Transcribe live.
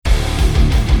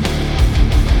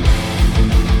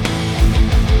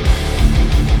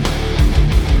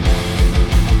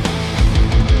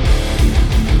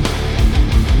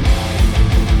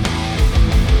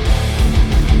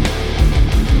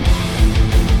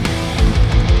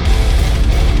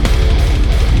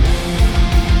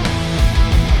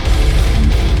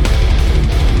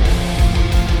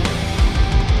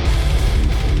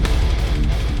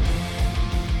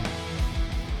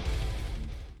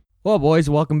Well, boys,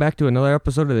 welcome back to another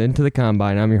episode of Into the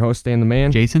Combine. I'm your host, Stan the Man.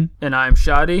 Jason. And I'm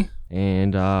Shadi.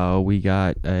 And we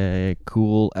got a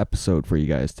cool episode for you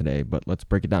guys today, but let's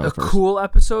break it down first. A cool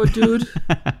episode, dude?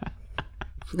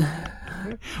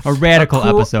 A radical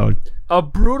episode. A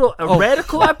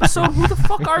radical episode? Who the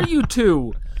fuck are you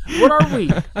two? What are we?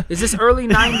 Is this early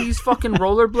 90s fucking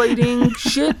rollerblading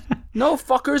shit? No,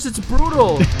 fuckers, it's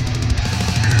brutal.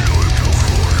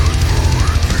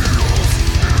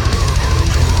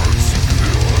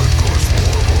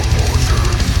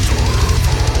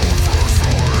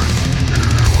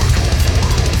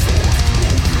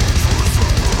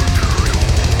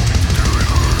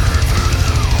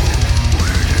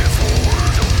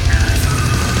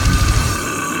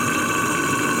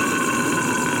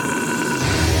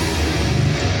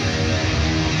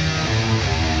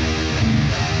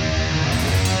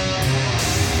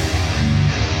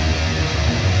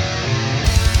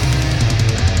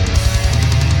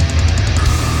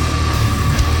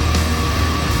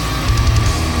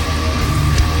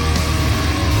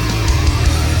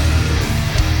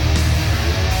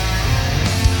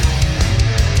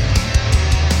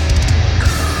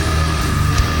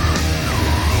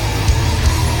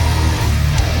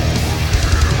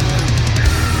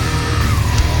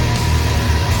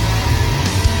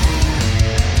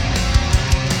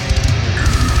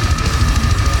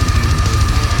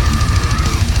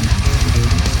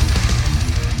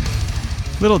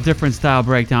 Little different style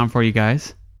breakdown for you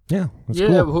guys. Yeah, that's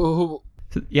cool.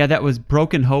 So, that was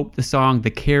Broken Hope, the song,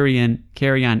 the Carry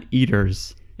On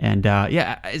Eaters. And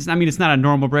it's not a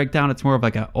normal breakdown. It's more of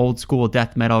like an old school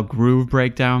death metal groove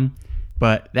breakdown.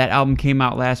 But that album came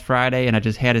out last Friday, and I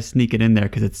just had to sneak it in there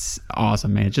because it's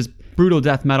awesome, man. It's just brutal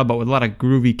death metal, but with a lot of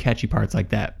groovy, catchy parts like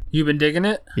that. You been digging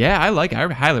it? Yeah, I like it.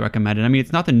 I highly recommend it. I mean,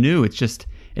 it's nothing new. It's just,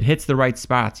 it hits the right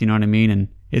spots, you know what I mean? And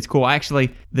it's cool.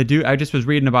 Actually, the dude, I just was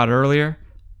reading about it earlier.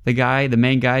 The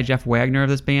main guy, Jeff Wagner of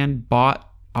this band,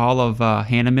 bought all of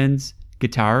Hanneman's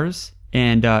guitars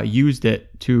and used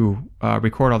it to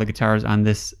record all the guitars on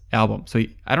this album. So I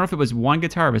don't know if it was one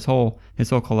guitar of his whole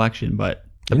collection, but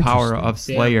the power of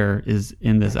Slayer is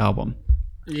in this album.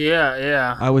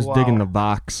 Yeah. I was digging the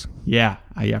Vox. Yeah,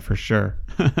 for sure.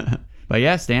 But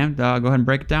yeah, Stan, go ahead and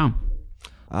break it down.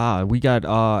 We got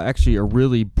actually a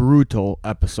really brutal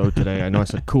episode today. I know I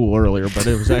said cool earlier, but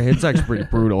it's actually pretty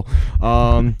brutal.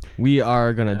 We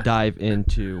are going to dive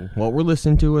into what we're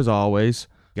listening to as always.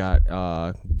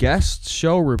 Got guest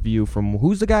show review from,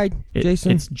 who's the guy,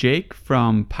 Jason? It's Jake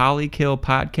from Polykill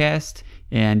Podcast.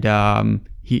 And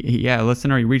a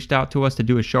listener, he reached out to us to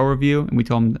do a show review. And we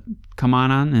told him, come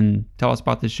on and tell us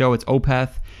about this show. It's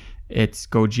Opeth, it's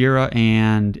Gojira,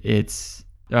 and it's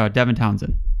Devin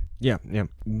Townsend. Yeah,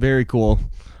 very cool.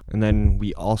 And then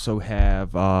we also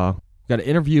have got an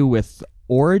interview with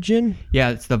Origin. Yeah,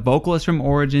 it's the vocalist from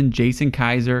Origin, Jason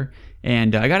Kaiser.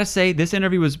 And I got to say, this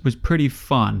interview was pretty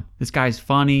fun. This guy's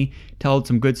funny, told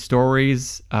some good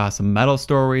stories, some metal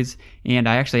stories. And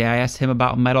I asked him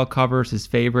about metal covers, his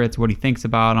favorites, what he thinks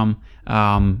about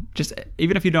them. Just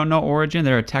even if you don't know Origin,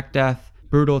 they're a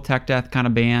brutal tech death kind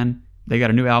of band. They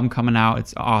got a new album coming out.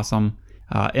 It's awesome.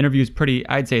 Interview's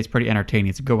I'd say it's pretty entertaining.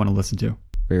 It's a good one to listen to.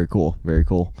 Very cool.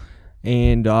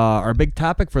 And our big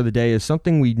topic for the day is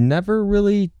something we never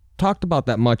really talked about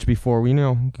that much before. We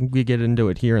get into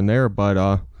it here and there,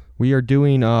 but we are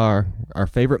doing our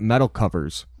favorite metal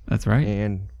covers. That's right.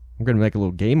 And we're going to make a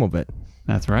little game of it.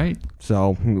 That's right.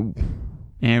 So...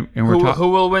 And we're who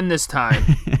will win this time?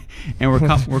 And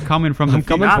we're coming from the... I'm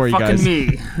coming for you guys.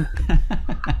 Not fucking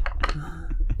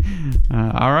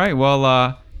me. All right,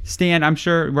 well... Stan, I'm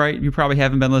sure, right? You probably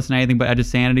haven't been listening to anything but Edge of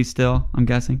Sanity still, I'm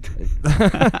guessing.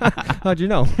 How'd you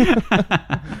know?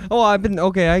 I've been,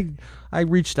 okay, I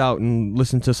reached out and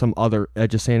listened to some other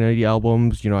Edge of Sanity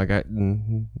albums. I got a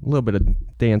little bit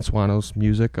of Dan Swano's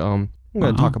music. I'm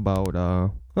going to talk about,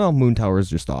 Moon Tower is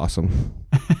just awesome.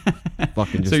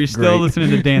 Fucking just So you're still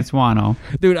listening to Dan Swano.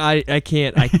 Dude, I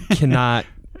cannot.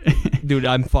 Dude,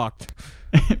 I'm fucked.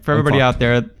 For everybody out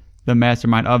there, the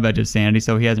mastermind of Edge of Sanity,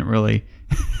 so he hasn't really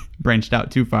branched out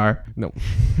too far. No.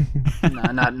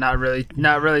 Not really.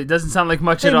 It doesn't sound like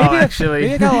much at all, actually.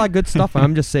 Maybe I got a lot of good stuff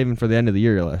I'm just saving for the end of the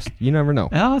year list. You never know.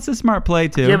 Well, it's a smart play,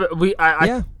 too.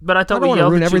 Yeah, but I thought we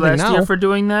yelled at you last year for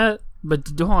doing that. But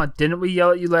hold on, didn't we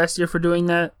yell at you last year for doing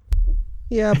that?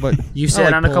 Yeah, but... You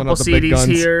sat on a couple CDs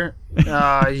here.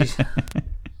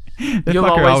 You'll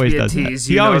always be a tease.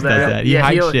 He always does that. He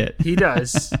hides shit. He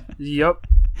does. Yep.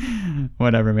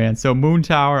 Whatever, man. So Moon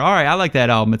Tower. All right, I like that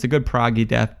album. It's a good proggy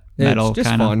death metal. It's just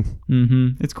kinda fun.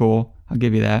 Mm-hmm. It's cool. I'll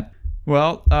give you that.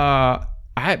 Well,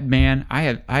 I've been.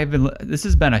 This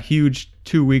has been a huge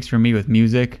 2 weeks for me with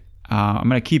music. I'm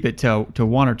going to keep it to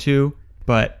one or two.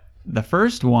 But the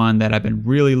first one that I've been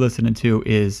really listening to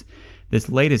is this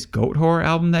latest Goatwhore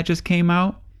album that just came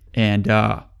out. And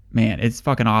man, it's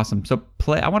fucking awesome. So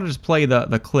I want to just play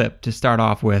the clip to start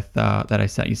off with that I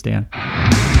sent you, Stan.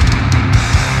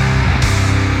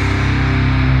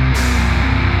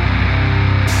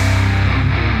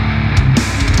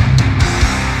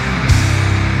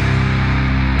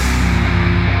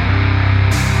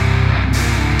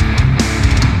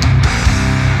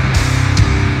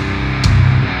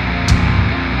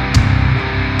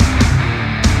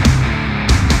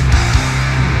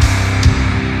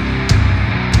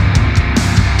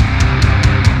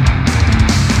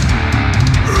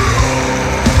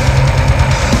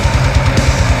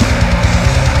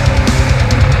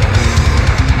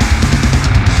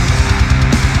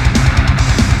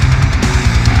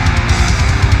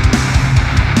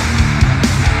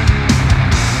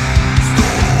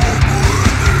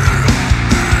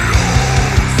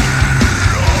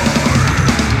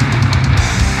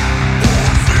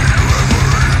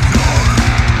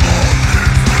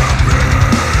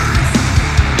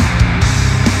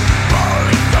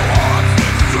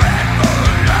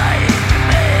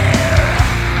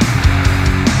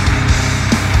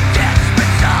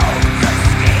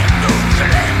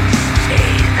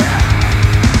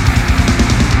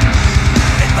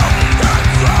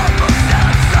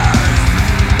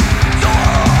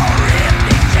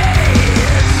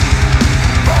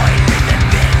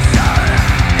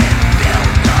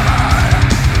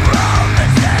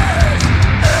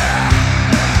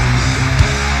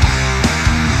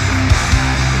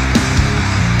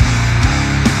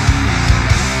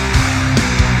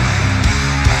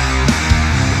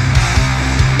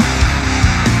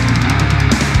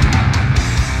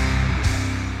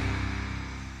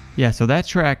 Yeah, so that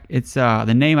track, it's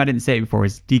the name I didn't say it before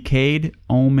is Decayed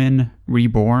Omen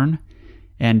Reborn,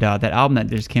 and that album that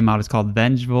just came out is called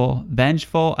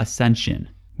Vengeful Ascension.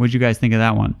 What'd you guys think of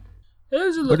that one?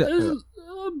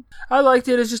 I liked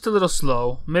it. It's just a little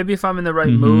slow. Maybe if I'm in the right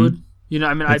mood,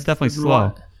 it's definitely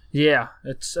slow. Yeah,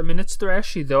 it's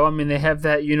thrashy though. I mean, they have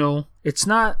that. It's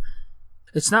not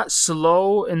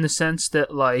slow in the sense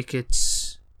that like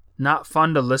it's not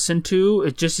fun to listen to.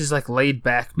 It just is like laid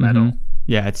back metal. Mm-hmm.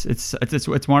 Yeah,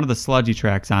 it's one of the sludgy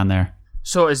tracks on there.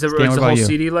 So is the whole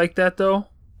CD like that though?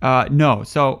 No.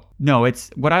 So no,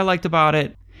 it's what I liked about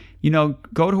it.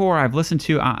 Goatwhore I've listened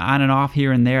to on and off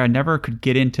here and there. I never could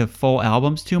get into full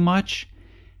albums too much.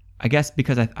 I guess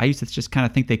because I used to just kind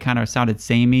of think they kind of sounded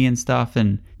samey and stuff.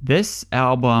 And this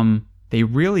album, they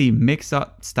really mix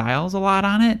up styles a lot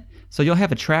on it. So you'll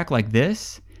have a track like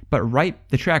this, but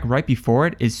the track right before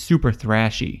it is super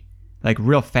thrashy. Like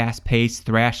real fast-paced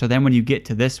thrash. So then when you get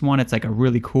to this one, it's like a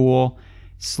really cool,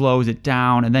 slows it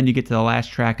down, and then you get to the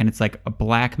last track, and it's like a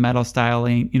black metal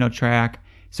styling, track.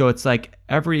 So it's like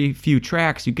every few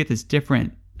tracks you get this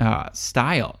different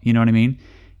style. You know what I mean?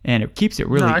 And it keeps it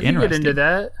really interesting. I can get into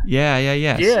that. Yeah.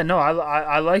 Yeah, no,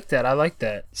 I like that. I like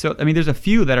that. So I mean, there's a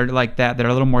few that are like that are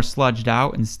a little more sludged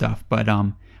out and stuff, but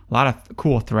a lot of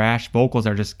cool thrash. Vocals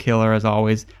are just killer as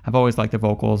always. I've always liked the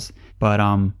vocals, but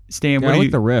Stan, I like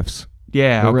the riffs.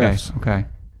 Yeah, the riffs. Okay.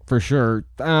 For sure.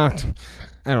 I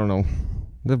don't know.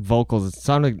 The vocals, it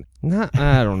sounded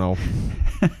I don't know.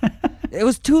 It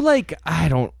was too like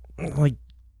Dimmu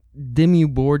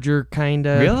Borgir kind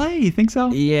of. Really? You think so?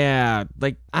 Yeah,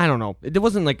 like I don't know. It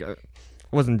wasn't like I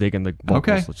wasn't digging the vocals.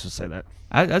 Okay. Let's just say that.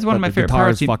 That's one of my favorite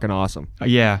parts. The guitar is fucking awesome.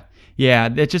 Yeah.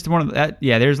 It's just one of that.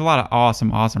 Yeah, there's a lot of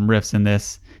awesome riffs in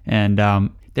this,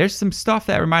 and there's some stuff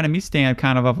that reminded me, Stan,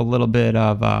 kind of a little bit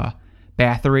of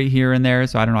Bathory here and there.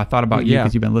 So I don't know. I thought about you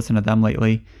because you've been listening to them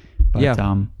lately. But,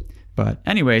 yeah. But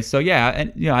anyway, so yeah,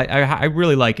 and I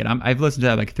really like it. I've listened to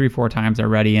that like 3-4 times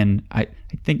already, and I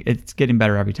think it's getting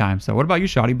better every time. So what about you,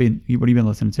 Shawty? What have you been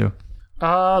listening to?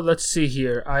 Let's see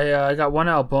here. I got one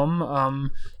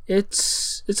album.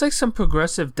 It's like some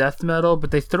progressive death metal, but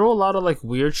they throw a lot of like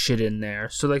weird shit in there.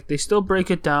 So like they still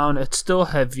break it down. It's still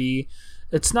heavy.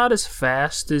 It's not as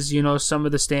fast as some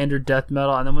of the standard death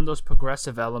metal. And then when those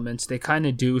progressive elements, they kind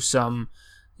of do some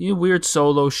weird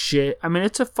solo shit. I mean,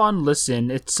 it's a fun listen.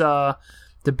 It's the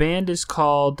band is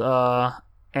called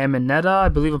Amaneta. I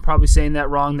believe I'm probably saying that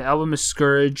wrong. The album is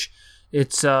Scourge.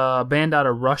 It's a band out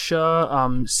of Russia.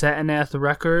 Satanath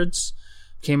Records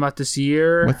came out this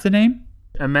year. What's the name?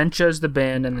 Amentia is the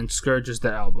band, and then Scourge is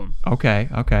the album.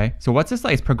 Okay. So what's this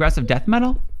like? It's progressive death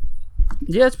metal?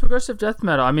 Yeah, it's progressive death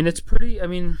metal. I mean, it's pretty. I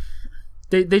mean,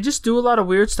 they just do a lot of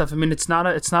weird stuff. I mean, it's not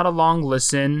a long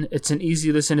listen. It's an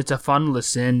easy listen. It's a fun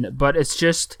listen. But it's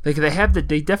just like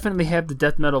they definitely have the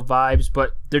death metal vibes,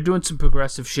 but they're doing some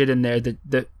progressive shit in there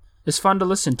that is fun to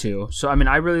listen to. So I mean,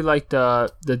 I really like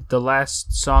the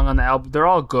last song on the album. They're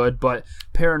all good, but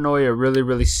Paranoia really,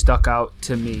 really stuck out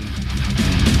to me.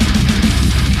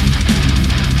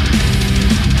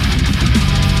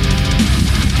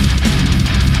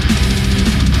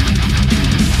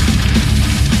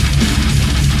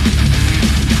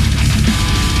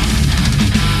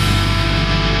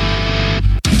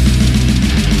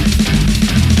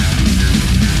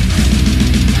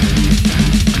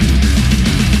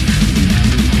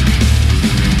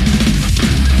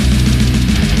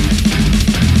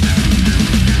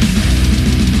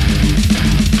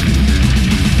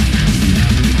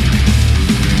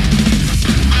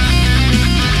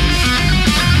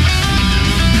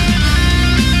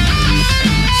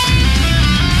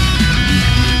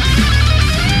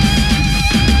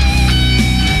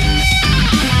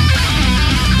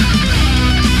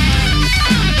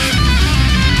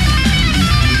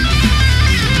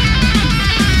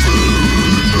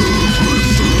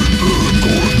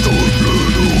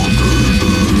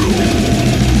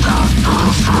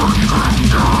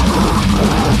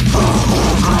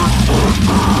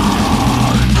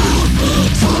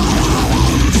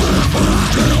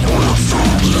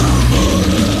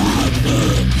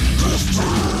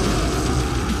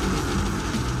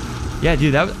 Yeah,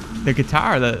 dude, the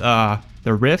guitar, the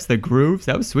riffs, the grooves,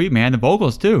 that was sweet, man. The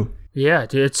vocals too. Yeah,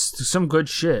 dude, it's some good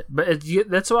shit. But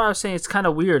that's why I was saying it's kind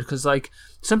of weird because like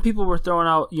some people were throwing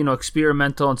out,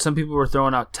 experimental, and some people were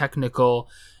throwing out technical.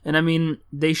 And I mean,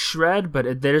 they shred,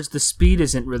 but there's the speed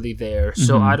isn't really there.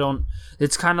 So I don't.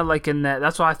 It's kind of like in that.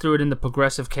 That's why I threw it in the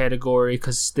progressive category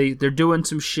because they're doing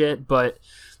some shit, but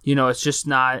it's just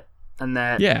not in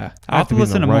that. Yeah, I have to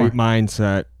listen to the right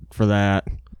mindset for that.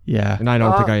 Yeah, and I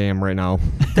don't think I am right now.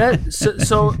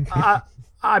 So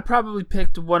I probably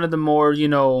picked one of the more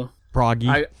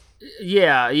proggy.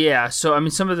 Yeah. So I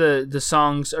mean, some of the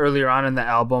songs earlier on in the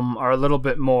album are a little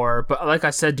bit more, but like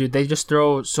I said, dude, they just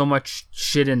throw so much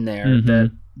shit in there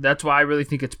that's why I really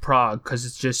think it's prog because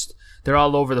it's just they're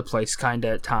all over the place kind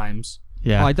of at times.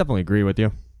 Yeah, I definitely agree with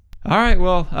you. All right,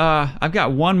 well, I've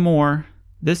got one more.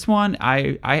 This one,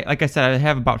 I like I said, I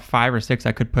have about 5 or 6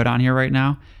 I could put on here right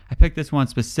now. I picked this one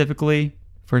specifically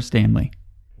for Stanley.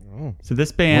 Oh, so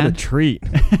this band, what a treat!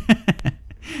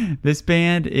 This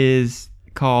band is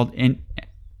called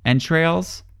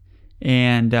Entrails,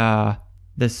 and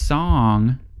the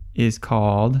song is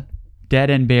called "Dead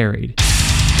and Buried."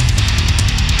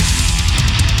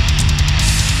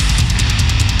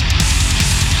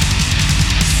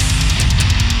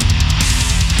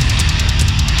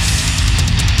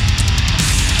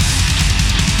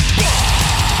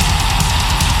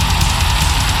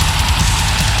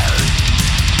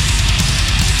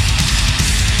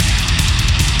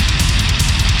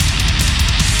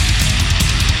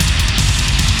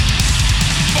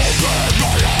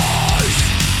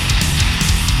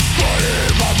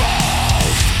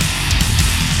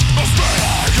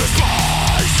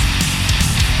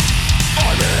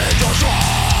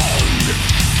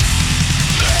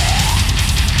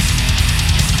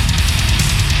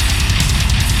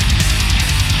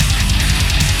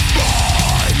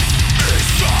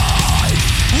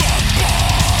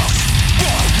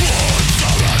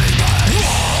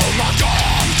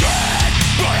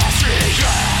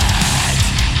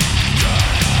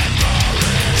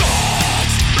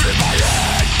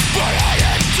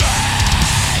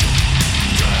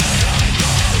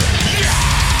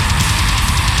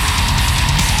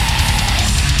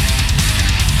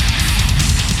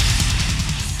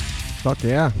 Fuck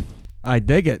yeah. I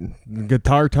dig it.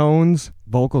 Guitar tones,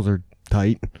 vocals are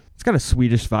tight. It's got a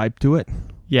Swedish vibe to it.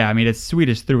 Yeah, I mean, it's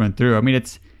Swedish through and through. I mean,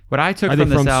 it's what I took from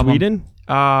this album. Sweden?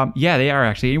 Yeah, they are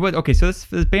actually. Okay, so this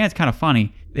band's kind of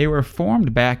funny. They were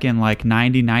formed back in like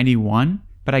 90, 91,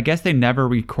 but I guess they never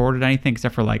recorded anything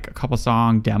except for like a couple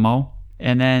song demo.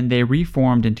 And then they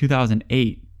reformed in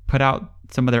 2008, put out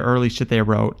some of their early shit they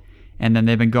wrote, and then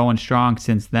they've been going strong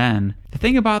since then. The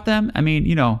thing about them, I mean,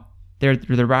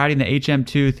 they're riding the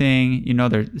HM2 thing,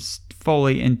 they're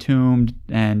fully entombed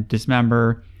and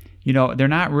dismember. They're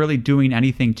not really doing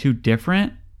anything too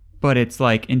different, but it's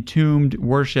like entombed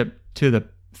worship to the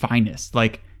finest.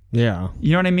 Like, yeah.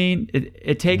 You know what I mean?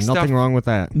 It takes nothing wrong with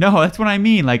that. No, that's what I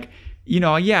mean. Like,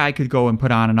 yeah, I could go and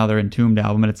put on another Entombed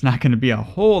album and it's not going to be a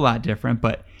whole lot different,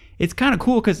 but it's kind of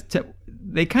cool because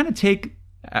they kind of take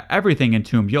everything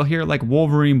Entombed. You'll hear like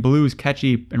Wolverine blues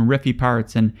catchy and riffy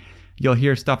parts, and you'll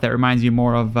hear stuff that reminds you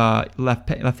more of Left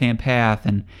Hand Path,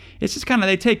 and it's just kind of,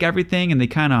 they take everything and they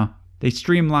kind of They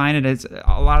streamline it. It's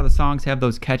a lot of the songs have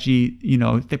those catchy,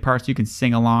 the parts you can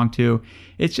sing along to.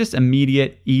 It's just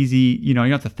immediate, easy. You don't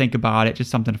have to think about it.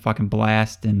 Just something to fucking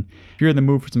blast. And if you're in the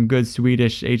mood for some good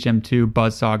Swedish HM2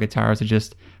 buzzsaw guitars to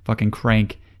just fucking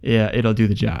crank, yeah, it'll do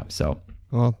the job. So.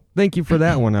 Well, thank you for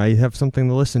that one. I have something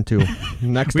to listen to.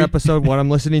 Next episode, what I'm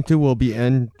listening to will be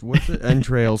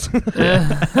Entrails.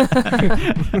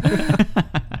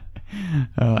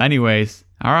 Anyways,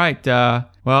 all right.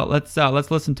 Well, let's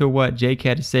listen to what Jake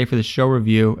had to say for the show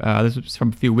review. This was from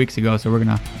a few weeks ago, so we're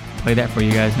gonna play that for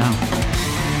you guys now.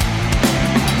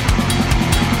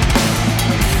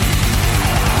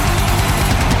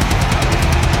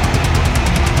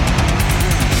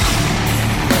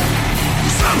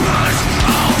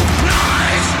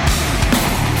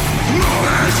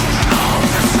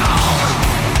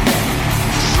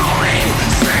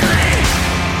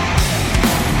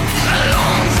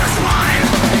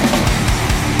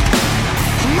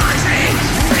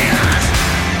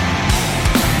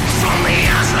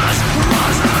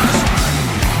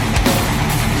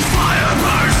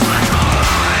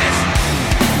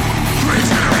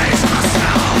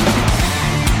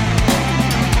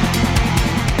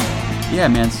 Yeah,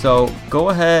 man. So go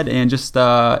ahead and just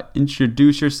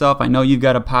introduce yourself. I know you've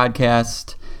got a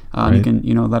podcast. Right. You can,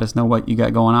 let us know what you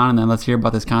got going on, and then let's hear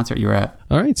about this concert you were at.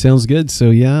 All right, sounds good. So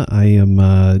yeah, I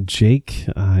am Jake.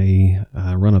 I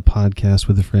run a podcast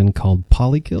with a friend called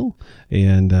Polykill,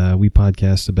 and we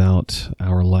podcast about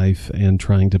our life and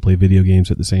trying to play video games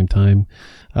at the same time.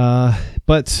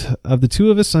 But of the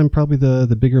two of us, I'm probably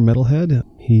the bigger metalhead.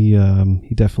 He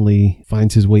definitely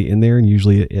finds his way in there, and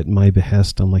usually at my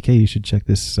behest, I'm like, hey, you should check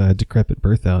this Decrepit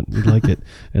Birth out. You'd like it,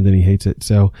 and then he hates it.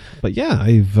 So, but yeah,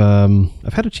 I've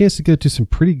had a chance to go to some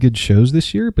pretty good shows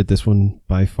this year, but this one,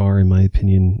 by far, in my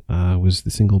opinion, was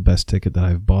the single best ticket that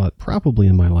I've bought probably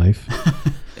in my life.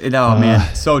 No,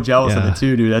 man, so jealous of the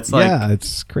two, dude. That's like, yeah,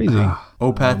 it's crazy.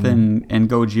 Opeth and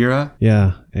Gojira.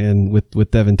 Yeah, and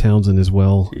with Devin Townsend as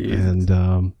well. Jesus.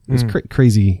 And it was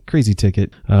crazy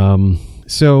ticket.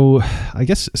 So I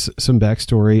guess some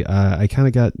backstory. I kind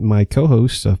of got my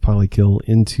co-host of Polykill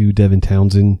into Devin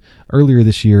Townsend earlier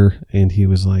this year, and he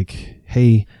was like,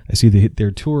 hey, I see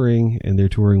they're touring, and they're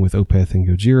touring with Opeth and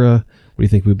Gojira. What do you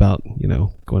think about,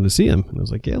 going to see him? And I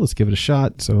was like, yeah, let's give it a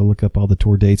shot. So I look up all the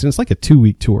tour dates, and it's like a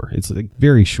 2-week tour. It's like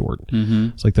very short. Mm-hmm.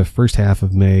 It's like the first half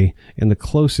of May, and the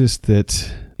closest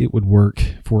that it would work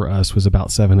for us was about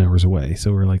 7 hours away.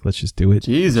 So we're like, let's just do it.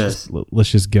 Jesus.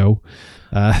 Let's just go.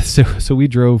 So we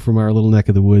drove from our little neck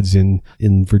of the woods in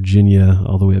Virginia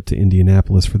all the way up to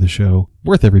Indianapolis for the show.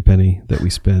 Worth every penny that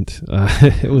we spent.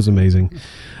 It was amazing.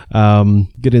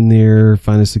 Get in there,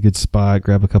 find us a good spot,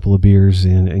 grab a couple of beers,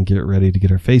 and get ready to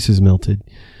get our faces melted.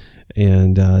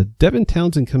 And Devin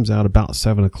Townsend comes out about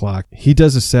 7 o'clock. He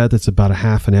does a set that's about a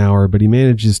half an hour, but he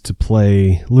manages to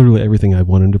play literally everything I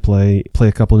want him to play. Play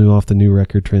a couple off the new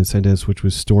record, Transcendence, which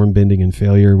was Stormbending and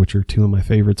Failure, which are two of my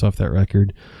favorites off that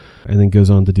record. And then goes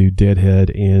on to do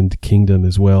Deadhead and Kingdom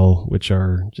as well, which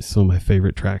are just some of my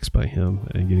favorite tracks by him.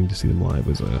 And getting to see them live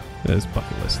was a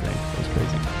bucket list thing. It was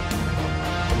crazy.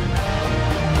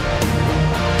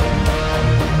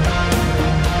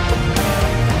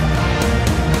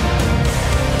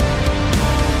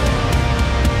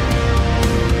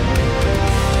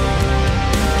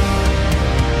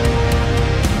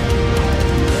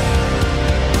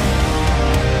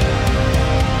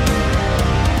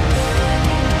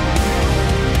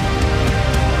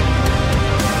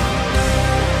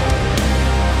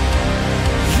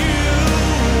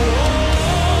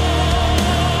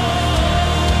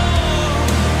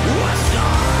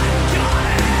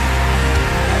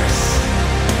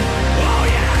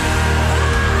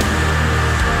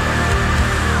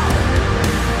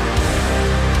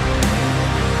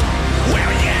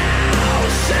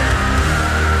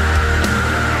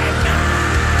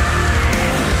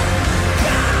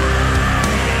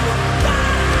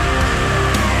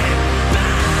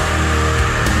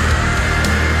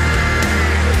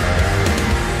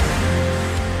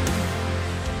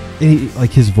 Like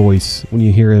his voice, when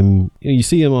you hear him, you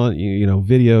see him on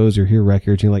videos or hear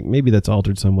records, you're like, maybe that's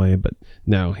altered some way, but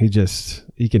no, he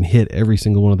can hit every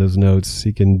single one of those notes.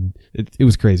 It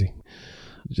was crazy.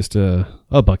 Just a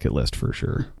bucket list for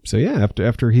sure. So yeah,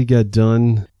 after he got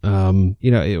done,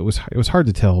 it was hard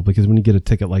to tell, because when you get a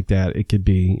ticket like that, it could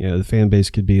be, the fan base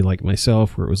could be like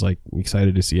myself, where it was like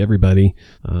excited to see everybody,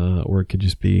 or it could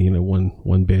just be,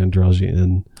 one band draws you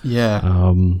in.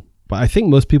 Yeah. But I think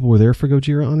most people were there for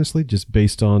Gojira, honestly, just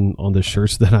based on the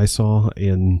shirts that I saw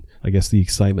and I guess the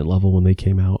excitement level when they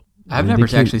came out. I've never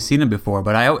actually seen them before,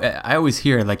 but I always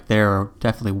hear like they're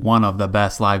definitely one of the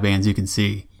best live bands you can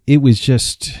see. It was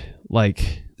just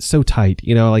like so tight.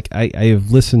 Like I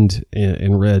have listened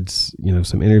and read,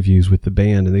 some interviews with the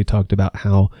band, and they talked about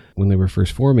how when they were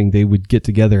first forming, they would get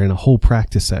together in a whole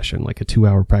practice session, like a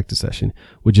 2-hour practice session,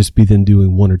 would just be them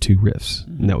doing 1 or 2 riffs,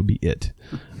 and that would be it,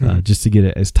 just to get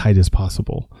it as tight as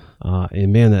possible.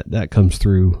 And man, that comes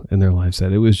through in their live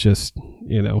set. It was just,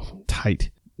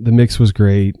 tight. The mix was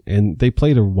great, and they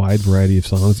played a wide variety of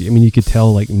songs. I mean, you could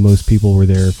tell like most people were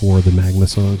there for the Magma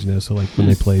songs, so like when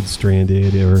they played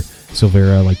Stranded or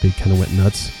Silvera, like they kind of went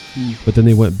nuts. But then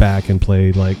they went back and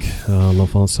played like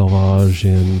L'Enfant Sauvage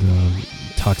and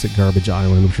Toxic Garbage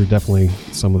Island, which are definitely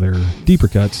some of their deeper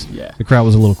cuts. Yeah. The crowd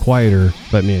was a little quieter,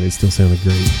 but man, it still sounded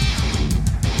great.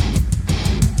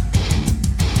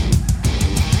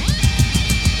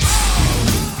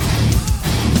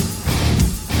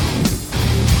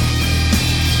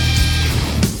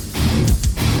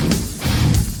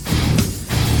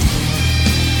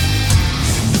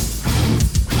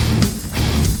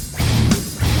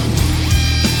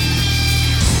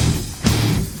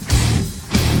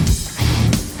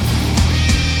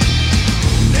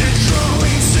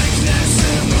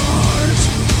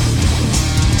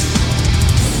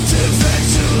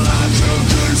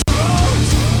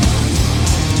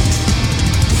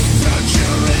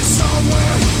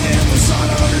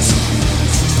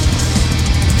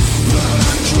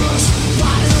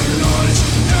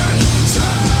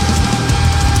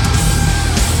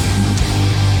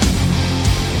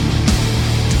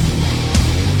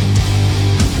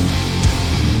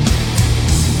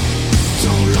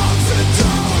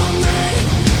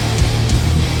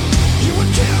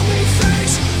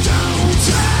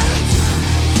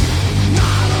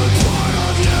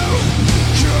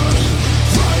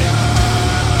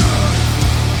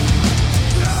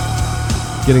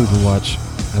 Getting to watch,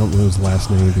 I don't know his last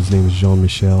name, but his name is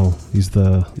Jean-Michel. He's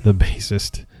the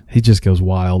bassist. He just goes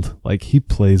wild. Like, he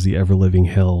plays the ever-living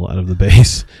hell out of the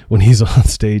bass when he's on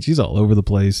stage. He's all over the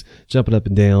place, jumping up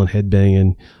and down,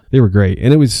 headbanging. They were great.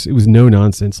 And it was no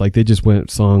nonsense. Like, they just went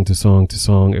song to song to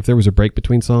song. If there was a break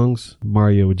between songs,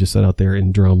 Mario would just sit out there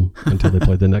and drum until they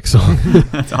played the next song.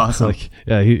 That's awesome.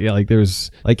 Like, there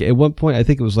was, like, at one point, I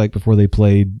think it was like before they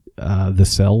played The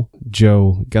Cell,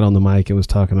 Joe got on the mic and was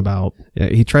talking about,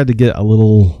 he tried to get a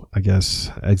little, I guess,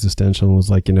 existential, and was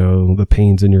like, the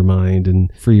pains in your mind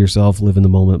and free yourself, live in the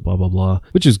moment, blah, blah, blah,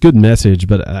 which is good message,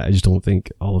 but I just don't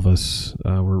think all of us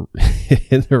were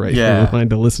in the right frame of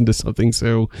mind to listen to something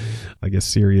so, I guess,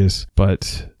 serious.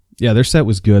 But yeah, their set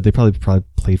was good. They probably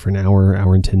played for an hour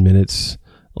and 10 minutes.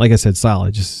 Like I said,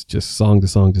 solid, just song to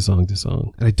song to song to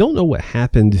song. And I don't know what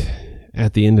happened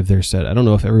at the end of their set. I don't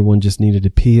know if everyone just needed to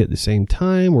pee at the same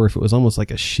time or if it was almost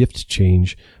like a shift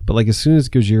change. But like as soon as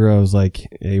Gojira was like,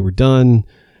 hey, we're done,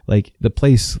 like the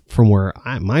place from where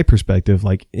my perspective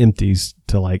like empties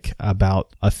to like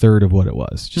about a third of what it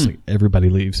was. Just like everybody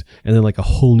leaves. And then like a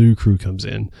whole new crew comes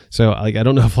in. So like I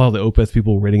don't know if all the Opeth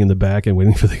people were waiting in the back and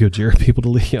waiting for the Gojira people to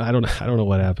leave. I don't know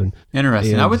what happened.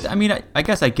 Interesting. And I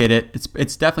guess I get it.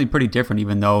 It's definitely pretty different,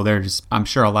 even though there's, I'm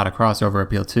sure, a lot of crossover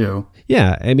appeal too.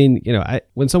 Yeah, I mean,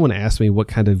 when someone asks me what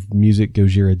kind of music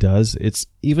Gojira does, it's,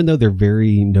 even though they're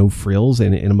very no frills,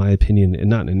 and in my opinion, and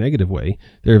not in a negative way,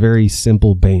 they're a very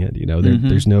simple band.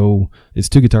 There's no, it's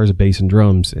 2 guitars, a bass, and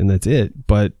drums, and that's it.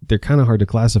 But they're kind of hard to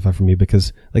classify for me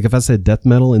because, like, if I said death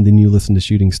metal and then you listen to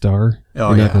Shooting Star,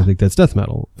 you're not going to think that's death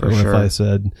metal. For or sure. If I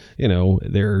said,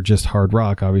 they're just hard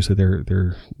rock, obviously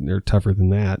they're tougher than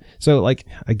that. So, like,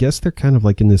 I guess they're kind of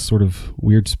like in this sort of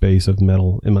weird space of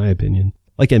metal, in my opinion.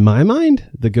 Like, in my mind,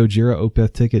 the Gojira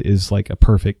Opeth ticket is like a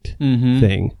perfect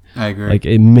thing. I agree. Like,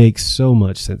 it makes so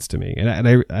much sense to me. And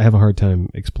I have a hard time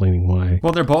explaining why.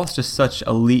 Well, they're both just such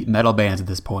elite metal bands at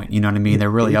this point. You know what I mean?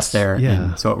 They're really up there. Yeah.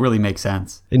 And so it really makes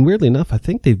sense. And weirdly enough, I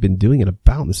think they've been doing it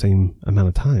about the same amount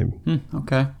of time.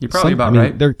 Okay. You're probably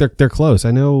right. They're close.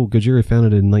 I know Gojira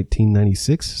founded in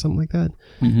 1996, something like that.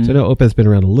 So I know Opeth's been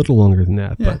around a little longer than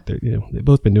that, but they've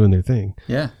both been doing their thing.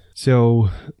 Yeah. So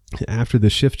after the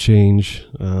shift change,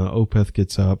 Opeth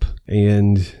gets up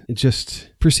and it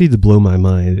just proceeded to blow my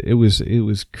mind. It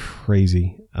was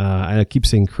crazy. I keep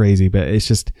saying crazy, but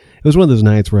it was one of those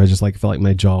nights where I just felt like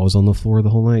my jaw was on the floor the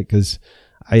whole night because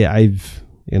I've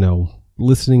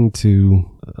listening to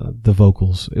the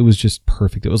vocals, it was just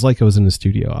perfect. It was like I was in a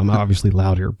studio. I'm obviously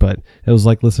louder, but it was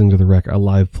like listening to the record, a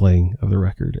live playing of the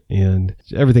record, and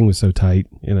everything was so tight.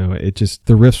 It just,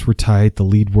 the riffs were tight. The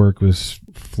lead work was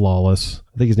flawless.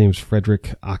 I think his name's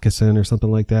Frederick Akasen or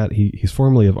something like that. He's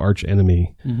formerly of Arch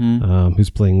Enemy, who's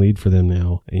playing lead for them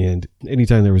now. And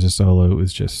anytime there was a solo, it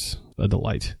was just a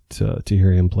delight to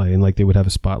hear him play. And like they would have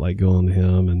a spotlight go on to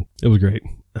him, and it was great.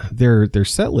 their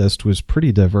set list was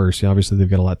pretty diverse. Obviously, they've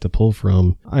got a lot to pull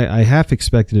from. I half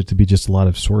expected it to be just a lot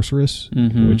of Sorceress,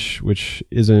 which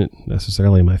isn't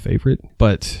necessarily my favorite,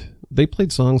 but they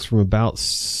played songs from about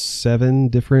 7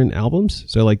 different albums.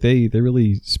 So like they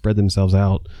really spread themselves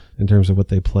out in terms of what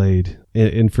they played.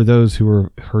 And for those who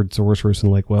heard Sorceress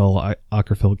and like, well,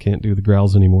 Ockerfeld can't do the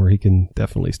growls anymore, he can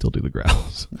definitely still do the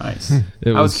growls. Nice.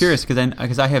 I was curious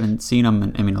because I haven't seen them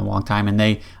in a long time, and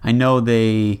I know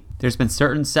there's been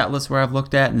certain set lists where I've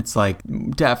looked at and it's like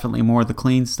definitely more the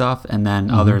clean stuff, and then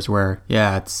others where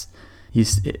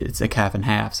it's like half and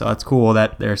half. So that's cool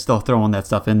that they're still throwing that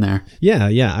stuff in there.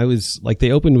 Yeah. I was like,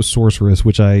 they opened with Sorceress,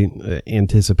 which I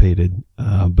anticipated,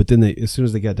 but then as soon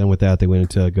as they got done with that, they went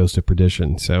into Ghost of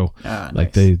Perdition. So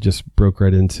like they just broke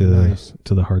right into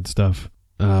to the hard stuff.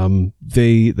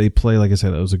 They play, like I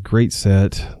said, it was a great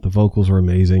set. The vocals were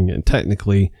amazing, and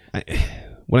technically,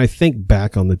 when I think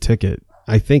back on the ticket,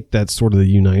 I think that's sort of the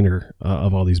uniter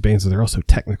of all these bands. They're also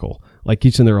technical, like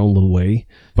each in their own little way.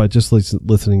 But just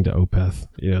listening to Opeth,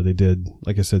 they did,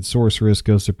 like I said, Sorceress,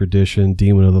 Ghost of Perdition,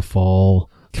 Demon of the Fall,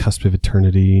 Cusp of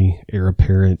Eternity, Heir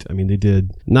Apparent. I mean, they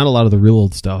did not a lot of the real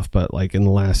old stuff, but like in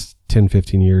the last 10,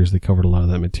 15 years, they covered a lot of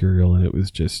that material, and it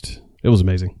was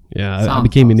amazing. Yeah, I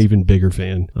became an even bigger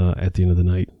fan at the end of the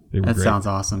night. That great. Sounds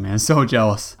awesome, man. So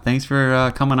jealous. Thanks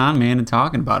for coming on, man, and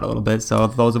talking about it a little bit. So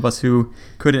those of us who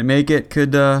couldn't make it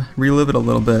could relive it a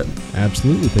little bit.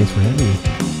 Absolutely. Thanks for having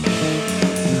me.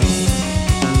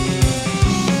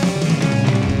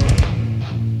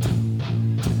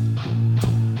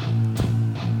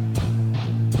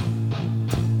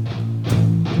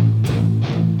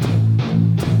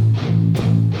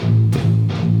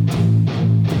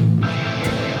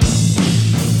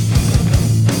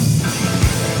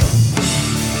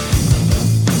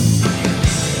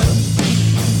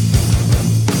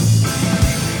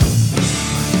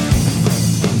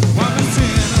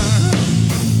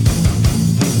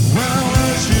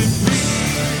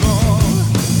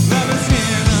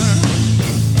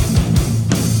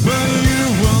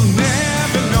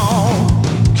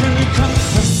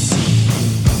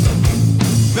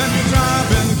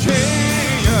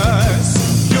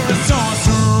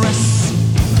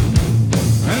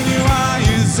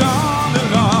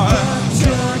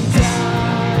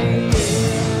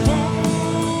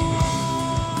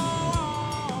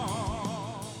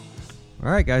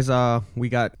 Guys, we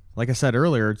got, like I said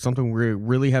earlier, something we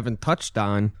really haven't touched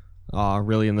on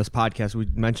really in this podcast. We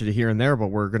mentioned it here and there, but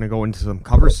we're going to go into some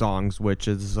cover songs, which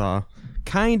is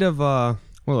kind of one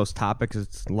of those topics.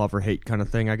 It's love or hate kind of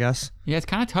thing, I guess. Yeah, it's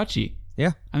kind of touchy.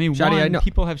 Yeah. I mean, Shadi, one,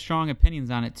 people have strong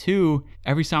opinions on it. 2,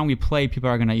 every song we play, people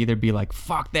are going to either be like,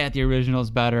 fuck that, the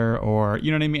original's better, or,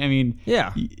 you know what I mean? I mean,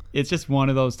 yeah, it's just one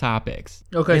of those topics.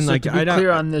 Okay, and so like, to be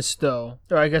clear on this, though,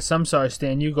 or I guess, I'm sorry,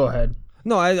 Stan, you go ahead.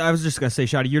 No, I was just going to say,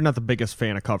 Shadi, you're not the biggest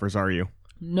fan of covers, are you?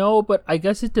 No, but I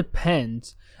guess it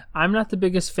depends. I'm not the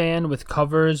biggest fan with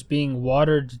covers being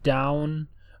watered down.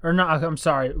 Or not, I'm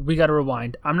sorry, we got to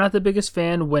rewind. I'm not the biggest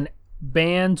fan when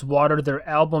bands water their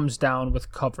albums down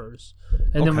with covers.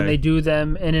 And then when they do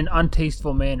them in an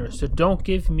untasteful manner. So don't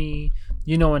give me,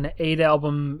 an 8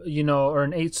 album, or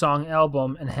an 8-song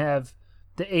album and have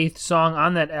the 8th song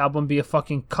on that album be a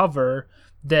fucking cover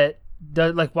that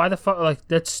like, why the fuck? Like,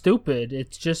 that's stupid.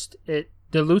 It's just, it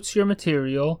dilutes your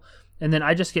material, and then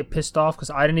I just get pissed off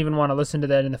because I didn't even want to listen to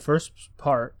that in the first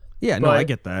part. Yeah, no, I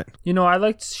get that. I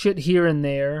like shit here and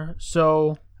there,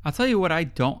 so... I'll tell you what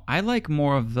I like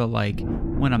more of the, like,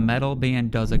 when a metal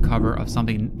band does a cover of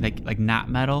something, like not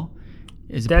metal,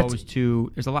 as opposed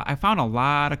to... I found a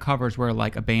lot of covers where,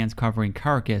 like, a band's covering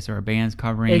Carcass, or a band's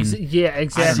covering... yeah,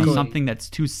 exactly. Something that's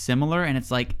too similar, and it's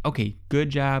like, okay,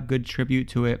 good job, good tribute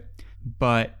to it,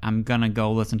 but I'm gonna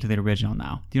go listen to the original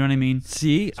now. Do you know what I mean?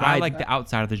 See, so I like the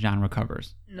outside of the genre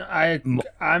covers. No,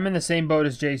 I'm in the same boat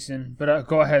as Jason, but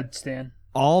go ahead, Stan.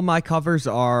 All my covers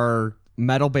are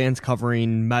metal bands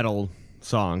covering metal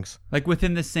songs. Like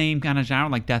within the same kind of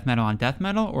genre, like death metal on death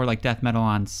metal, or like death metal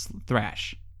on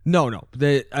thrash? No.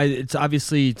 It's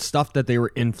obviously stuff that they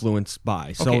were influenced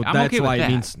by. So okay, that's okay why with it that.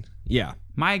 means... Yeah.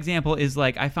 My example is,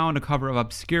 like, I found a cover of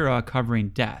Obscura covering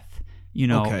Death.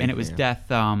 And it was Death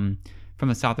from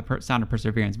the Sound of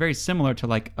Perseverance, very similar to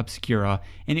like Obscura,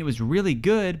 and it was really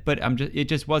good. But it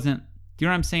just wasn't. Do you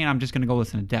know what I'm saying? I'm just gonna go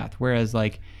listen to Death. Whereas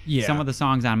like some of the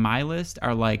songs on my list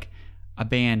are like a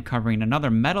band covering another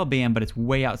metal band, but it's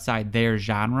way outside their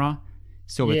genre.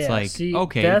 So it's like,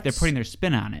 they're putting their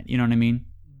spin on it. You know what I mean?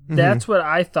 That's what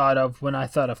I thought of when I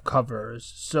thought of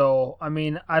covers. So, I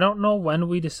mean, I don't know when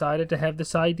we decided to have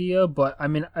this idea, but I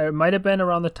mean, it might have been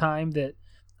around the time that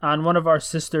on one of our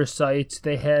sister sites,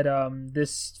 they had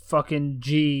this fucking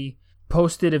G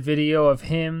posted a video of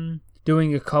him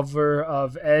doing a cover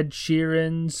of Ed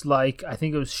Sheeran's, like, I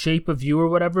think it was Shape of You or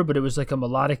whatever, but it was like a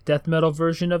melodic death metal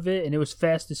version of it, and it was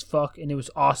fast as fuck, and it was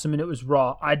awesome, and it was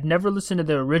raw. I'd never listened to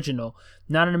the original,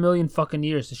 not in a million fucking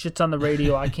years. The shit's on the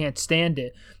radio, I can't stand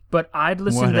it. But I'd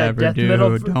listen to that death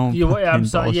metal. I'm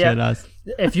sorry, yeah. Us.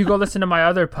 If you go listen to my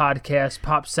other podcast,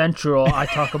 Pop Central, I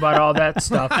talk about all that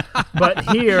stuff.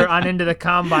 But here on Into the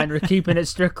Combine, we're keeping it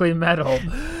strictly metal.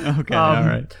 Okay, all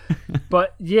right.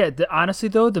 But yeah, honestly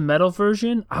though, the metal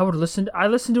version, I listened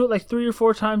to it like 3 or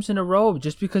 4 times in a row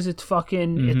just because it's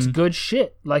fucking it's good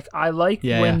shit. Like I like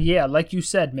like you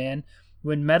said, man,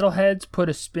 when metalheads put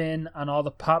a spin on all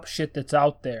the pop shit that's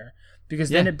out there. Because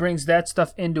then it brings that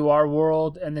stuff into our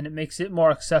world, and then it makes it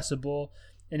more accessible,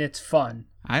 and it's fun.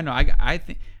 I know. I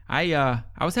think I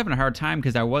was having a hard time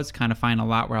because I was kind of finding a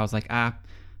lot where I was like, I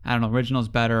don't know, original's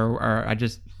better, or I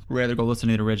just rather go listen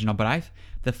to the original. But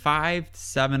the 5 to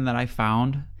 7 that I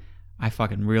found, I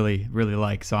fucking really, really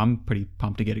like. So I'm pretty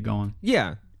pumped to get it going.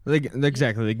 Yeah,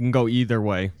 exactly. They can go either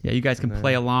way. Yeah, you guys can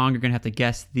play along. You're gonna have to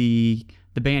guess the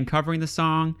band covering the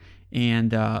song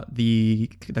and the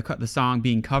song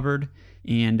being covered,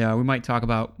 and we might talk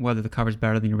about whether the cover's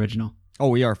better than the original. Oh,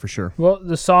 we are for sure. Well,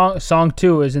 the song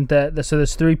 2 isn't that? So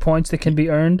there's 3 points that can be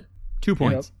earned. 2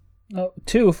 points. Oh,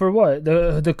 2 for what?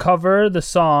 The cover, the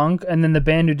song, and then the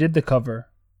band who did the cover.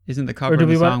 Isn't the cover and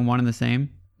the song one and the same?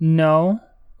 No.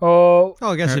 Oh,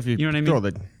 I guess if you know what I mean? throw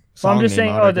the song well, I'm just name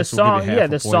saying. out, The song. Yeah,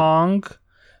 the song.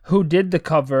 Who did the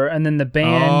cover, and then the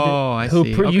band. Oh, I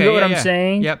see. You get what I'm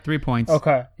saying? Yep, 3 points.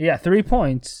 Okay, yeah, 3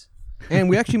 points. And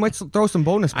we actually might throw some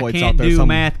bonus points I out there. can't do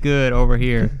math good over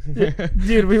here.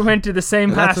 Dude, we went to the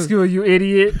same high school, you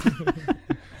idiot.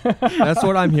 That's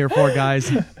what I'm here for, guys.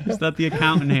 Just let the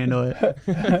accountant handle it.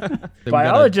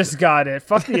 Biologist got it.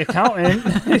 Fuck the accountant.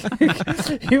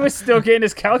 He was still getting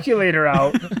his calculator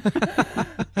out.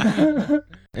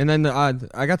 And then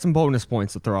I got some bonus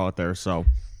points to throw out there, so...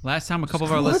 Last time, a couple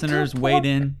of our listeners weighed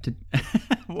in to...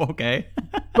 Okay.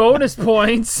 Bonus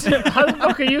points? How the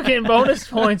fuck are you getting bonus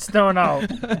points thrown out?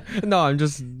 No, I'm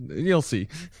just... You'll see.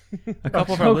 A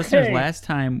couple of our listeners last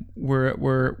time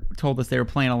were told us they were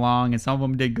playing along, and some of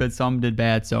them did good, some did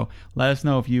bad. So let us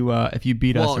know if you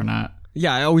beat us or not.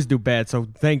 Yeah, I always do bad, so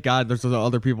thank God there's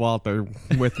other people out there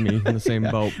with me in the same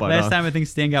boat. But last time, I think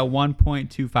Stan got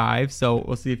 1.25, so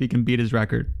we'll see if he can beat his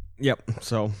record. Yep.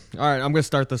 So, all right, I'm going to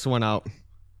start this one out.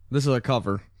 This is a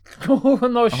cover. Oh,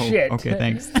 no shit. Okay,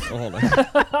 thanks. Hold on.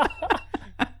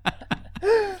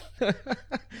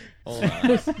 Hold on.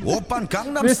 Oppan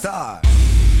Gangnam Style.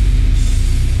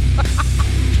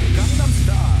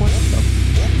 What the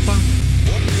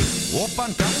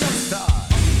Oppan Gangnam Style.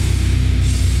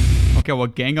 Okay, well,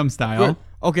 Gangnam Style.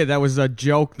 Okay, that was a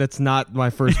joke. That's not my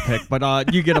first pick.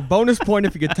 But you get a bonus point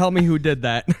if you could tell me who did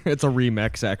that. It's a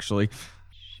remix, actually.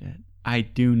 Shit. I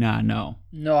do not know.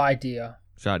 No idea.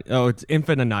 It's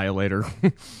Infant Annihilator.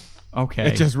 Okay.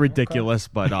 It's just ridiculous,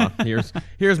 but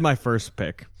here's my first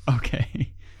pick. Okay.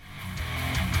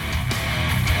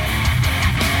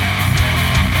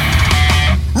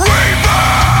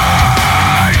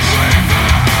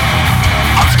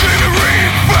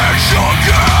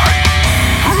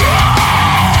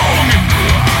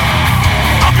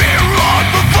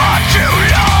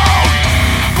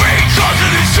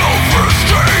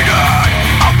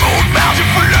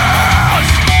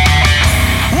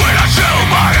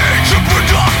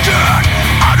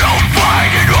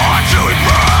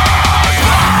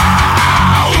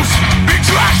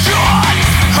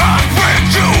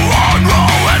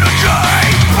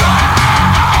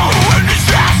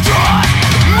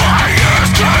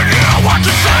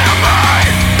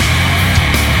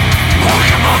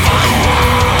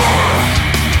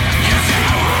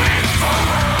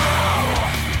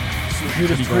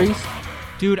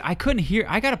 Dude, I couldn't hear.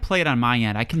 I gotta play it on my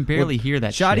end. I can barely hear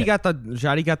that. Shoddy got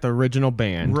the original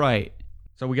band, right?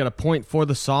 So we got a point for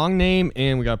the song name,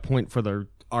 and we got a point for the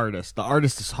artist. The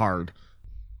artist is hard.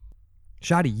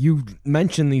 Shoddy, you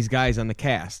mentioned these guys on the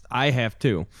cast. I have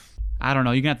too. I don't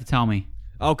know. You're gonna have to tell me.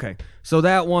 Okay, so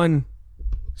that one.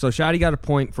 So Shoddy got a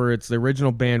point for the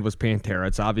original band was Pantera.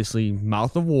 It's obviously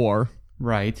Mouth of War,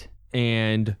 right?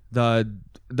 And the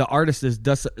artist is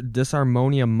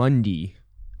Disharmonia Mundi.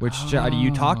 Which Shoddy,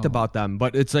 you talked about them,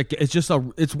 but it's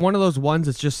one of those ones.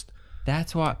 It's just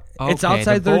that's what it's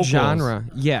outside their genre.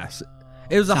 Yes,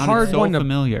 it was a hard one.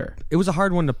 Familiar. It was a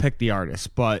hard one to pick the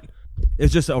artist, but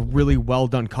it's just a really well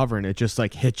done cover, and it just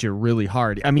like hits you really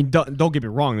hard. I mean, don't get me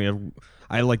wrong.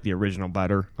 I like the original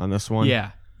better on this one.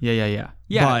 Yeah, Yeah.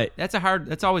 But-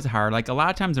 That's always hard. Like a lot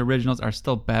of times originals are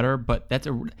still better, but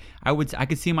I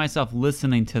could see myself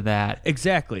listening to that.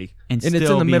 Exactly. And it's in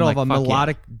still the being middle like, of a "Fuck yeah."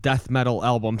 melodic death metal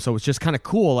album, so it's just kind of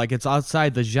cool. Like it's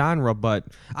outside the genre, but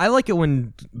I like it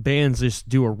when bands just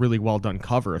do a really well done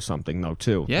cover of something though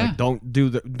too. Yeah. Like,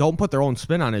 don't put their own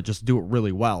spin on it, just do it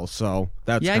really well. So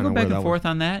that's Yeah, I go kinda back where and that forth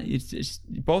on that. It's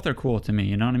both are cool to me.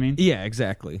 You know what I mean? Yeah,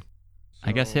 exactly.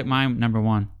 I guess hit my number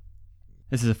one.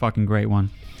 This is a fucking great one.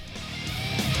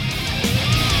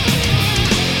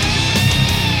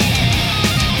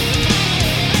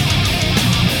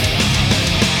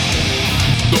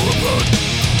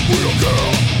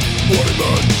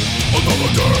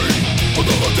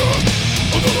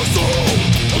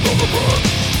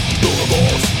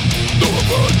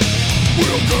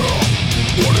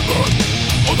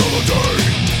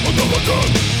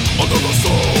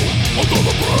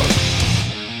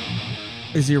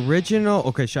 Is the original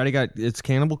okay? Shotty got it's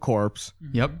Cannibal Corpse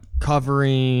Yep.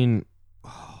 covering.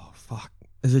 Oh fuck!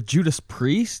 Is it Judas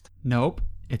Priest? Nope.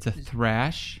 It's a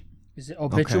thrash. Is it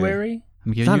Obituary?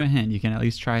 I'm giving not- you a hint. You can at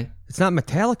least try. It's not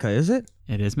Metallica, is it?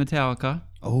 It is Metallica.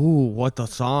 Oh, what the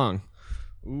song?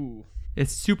 Ooh.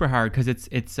 It's super hard because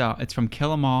it's from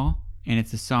Kill 'Em All, and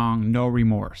it's the song "No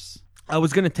Remorse." I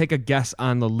was gonna take a guess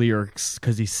on the lyrics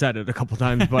because he said it a couple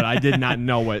times, but I did not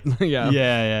know it. Yeah.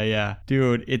 Yeah.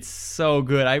 Dude, it's so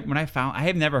good. I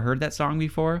have never heard that song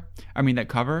before. I mean that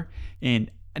cover,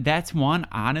 and that's one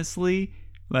honestly.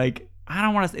 Like I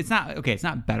don't want to. It's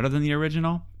not better than the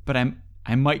original, but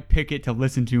I might pick it to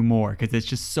listen to more because it's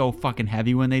just so fucking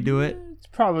heavy when they do it. It's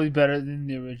probably better than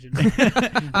the original.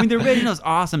 I mean, the original's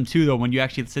awesome too, though. When you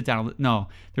actually sit down, no,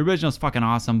 the original's fucking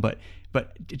awesome. But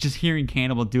just hearing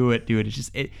Cannibal do it, dude, it's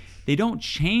just They don't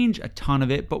change a ton of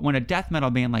it, but when a death metal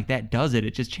band like that does it,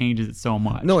 it just changes it so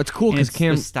much. No, it's cool And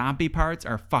because the stompy parts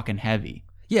are fucking heavy.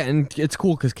 Yeah, and it's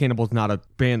cool because Cannibal's not a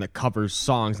band that covers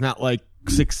songs, not like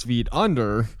 6 Feet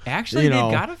Under. Actually, you they've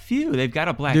know. got a few. They've got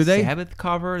a Black Do they? Sabbath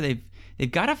cover. They've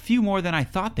got a few more than I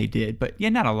thought they did, but yeah,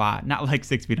 not a lot. Not like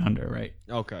 6 Feet Under, right?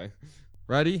 Okay.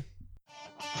 Ready?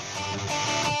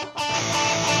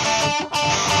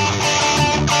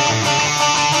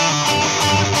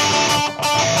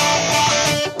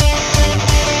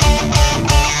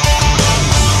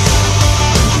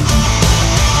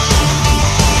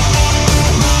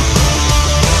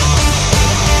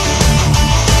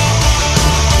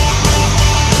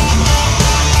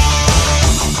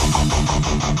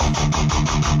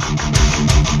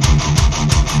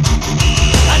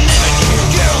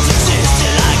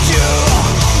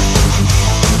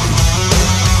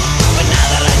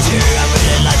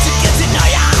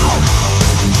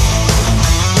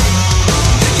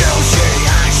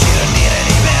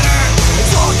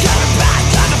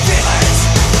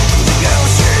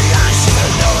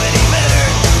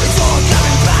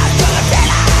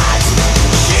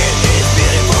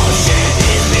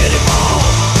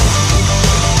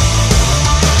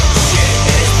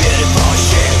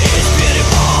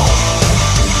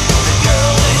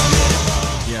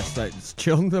 Yes, that's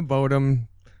Children Bodom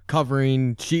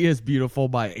covering She Is Beautiful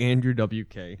by Andrew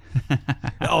WK.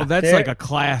 Oh, that's There- like a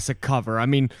classic cover. I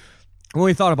mean, when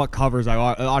we thought about covers, I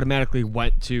automatically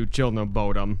went to Children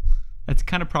Bodom. That's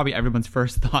kind of probably everyone's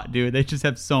first thought, dude. They just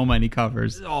have so many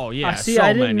covers. Oh, yeah. See, so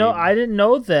I didn't many. know. I didn't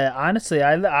know that. Honestly,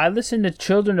 I listened to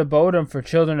Children of Bodom for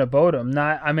Children of Bodom.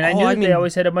 I knew that they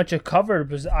always had a bunch of covers,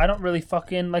 but I don't really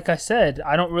fucking like I said.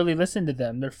 I don't really listen to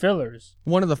them. They're fillers.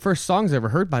 One of the first songs I ever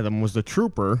heard by them was The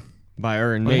Trooper by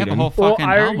Iron They have Maiden. a whole fucking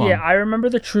album. I remember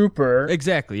the Trooper.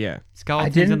 Exactly, yeah.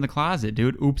 Skeletons didn't- in the Closet,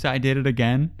 dude. Oops, I Did It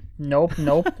Again. Nope.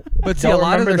 But see, Don't a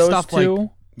lot of remember their those stuff, two. like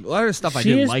a lot of their stuff, I She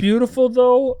didn't Is like. Beautiful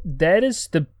though.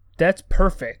 That's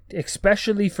perfect,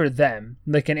 especially for them.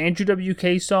 Like an Andrew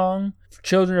WK song, for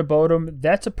Children of Bodom.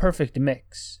 That's a perfect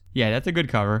mix. Yeah, that's a good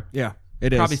cover. Yeah,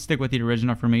 it is. Probably stick with the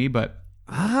original for me, but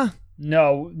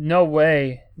No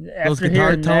way. After Those guitar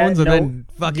hearing tones that, and then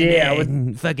fucking Yeah,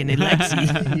 with- fucking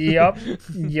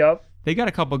Alexi. Yep. they got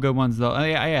a couple good ones though. Oh,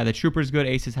 yeah, the Trooper's good.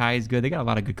 Aces High is good. They got a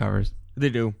lot of good covers. They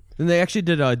do. And they actually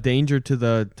did Danger to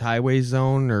the Highway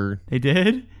Zone, or They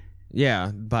did.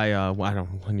 yeah, by I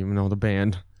don't even know the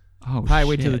band. Oh,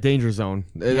 Highway shit. to the Danger Zone.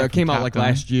 Yeah, It from came out Top like Gun.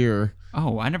 last year.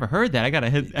 Oh, I never heard that. I gotta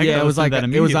hit. I Yeah, gotta it was listen like to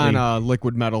that it was immediately. on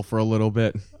Liquid Metal for a little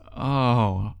bit.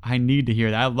 Oh, I need to hear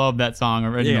that. I love that song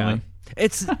originally.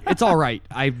 It's all right.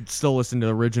 I still listen to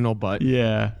the original, but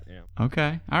Yeah.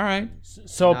 Okay. All right.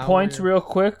 So Now points we're- real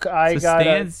quick. I So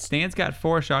got Stan's got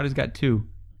 4. Shotty's got 2.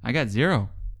 I got 0.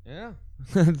 yeah,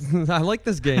 I like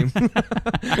this game. keep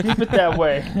it that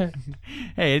way.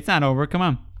 Hey, it's not over. Come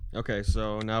on. Okay,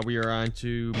 so now we are on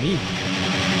to me.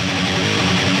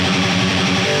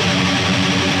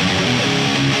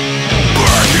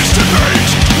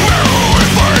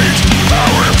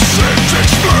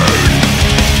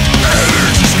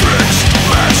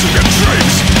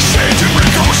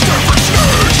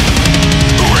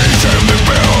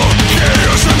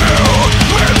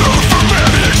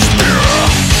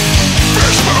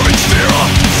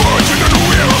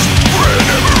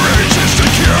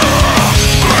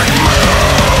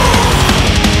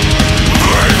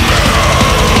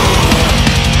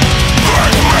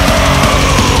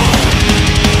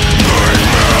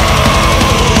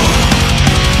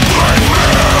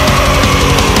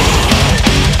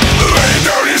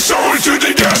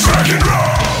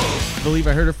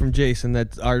 heard it from Jason.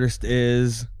 That artist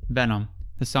is Venom.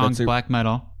 The song's That's it. black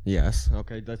metal. yes.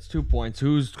 Okay, that's 2 points.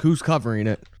 Who's covering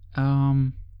it?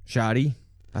 Shoddy.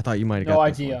 I thought you might have got No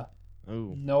this idea. one.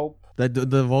 Ooh. Nope.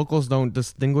 The vocals don't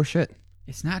distinguish it.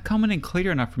 It's not coming in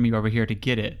clear enough for me over here to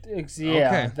get it. Yeah,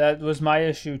 Okay. that was my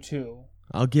issue too.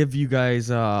 I'll give you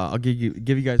guys. I'll give you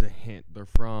guys a hint. They're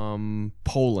from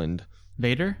Poland.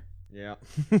 Vader? Yeah.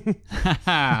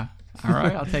 All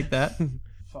right, I'll take that.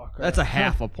 Fuck. That's a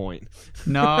half a point.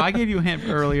 No, I gave you a hint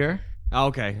earlier.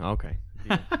 Okay.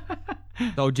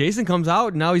 So Jason comes out,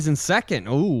 and now he's in second.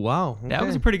 Oh, wow. That Okay.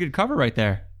 was a pretty good cover right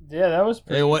there. Yeah, that was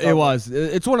pretty. It was.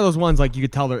 It's one of those ones like you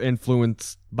could tell they're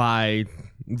influenced by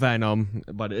Venom,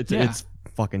 but it's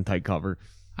fucking tight cover.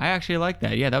 I actually like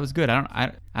that. Yeah, that was good.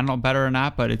 I don't know better or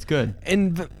not, but it's good.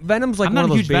 And Venom's like I'm one not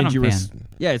of a those huge bands Venom you fan.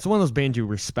 yeah, it's one of those bands you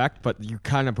respect, but you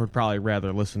kind of would probably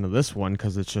rather listen to this one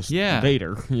because it's just Yeah.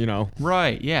 Vader, you know.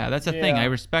 Right, yeah, that's the thing. Yeah. I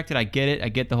respect it. I get it. I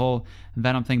get the whole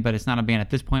Venom thing, but it's not a band at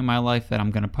this point in my life that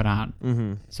I'm going to put on.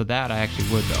 Mm-hmm. So that I actually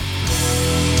would, though.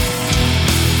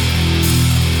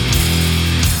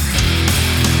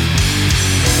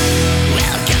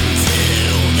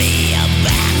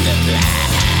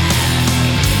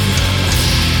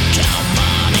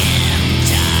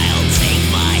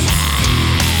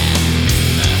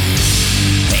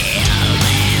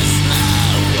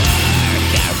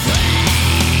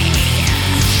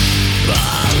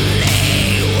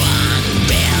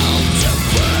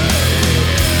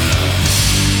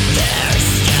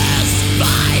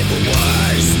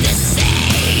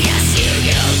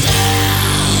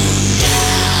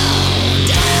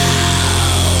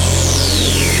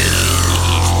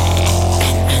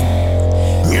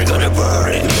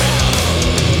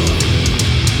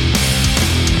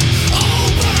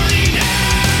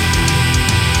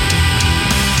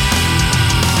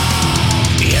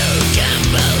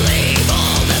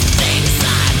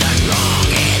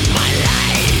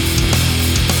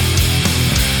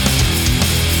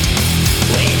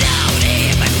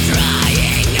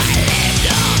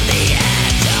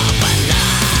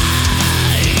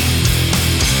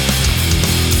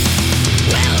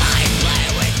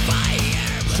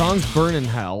 Song's Burn in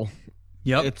Hell.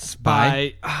 Yep. It's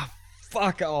by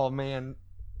fuck. Oh man.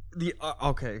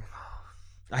 Okay.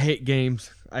 I hate games.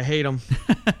 I hate them.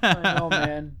 I know,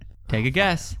 man. Take a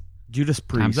guess. Judas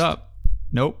Priest. Time's up.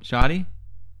 Nope. Shoddy.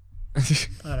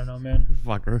 I don't know, man.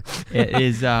 Fucker. It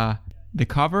is, the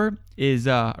cover is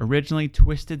originally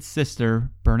Twisted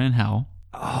Sister, Burn in Hell,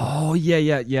 Oh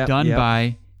yeah. done yeah.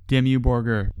 by Dimmu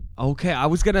Borgir. Okay, I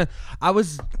was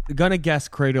gonna guess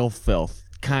Cradle of Filth.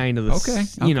 Kind of the Okay.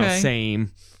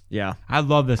 same. Yeah. I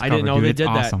love this I cover, didn't know dude. they It's did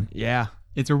awesome. that. Yeah.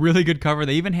 It's a really good cover.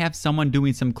 They even have someone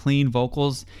doing some clean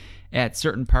vocals at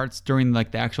certain parts during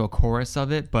like the actual chorus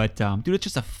of it. But dude, it's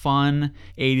just a fun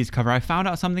 80s cover. I found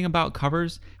out something about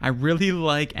covers. I really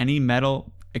like any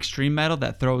metal, extreme metal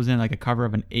that throws in like a cover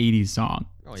of an 80s song.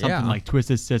 Something yeah. like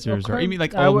Twisted Sisters or Okay. even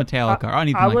like I old would- Metallica or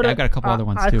anything I like that. would've- I've got a couple other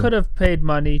ones I too. could have paid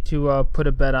money to put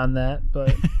a bet on that,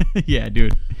 but Yeah,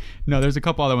 dude. No, there's a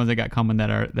couple other ones I got coming that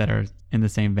are in the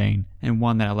same vein, and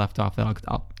one that I left off that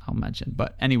I'll mention.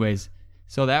 But anyways,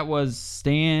 so that was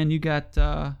Stan. You got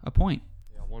a point.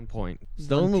 Yeah, 1 point.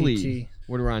 Still in the PT. lead.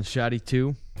 What are we on? Shoddy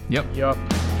 2? Yep. yup.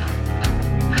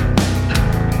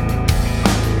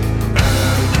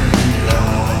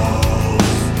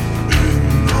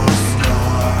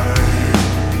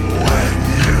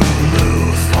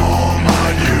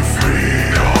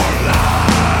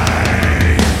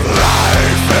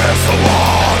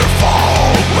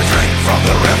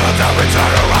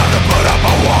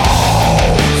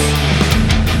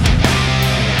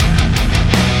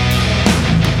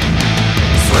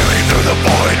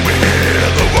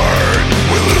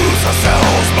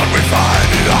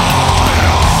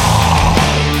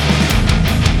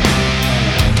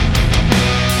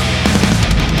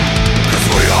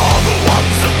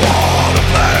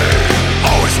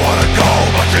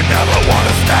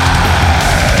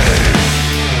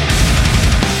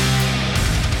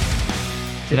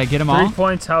 Did I get them 3 all?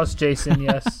 points, House Jason.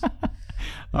 Yes.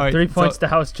 All right. 3 points So, to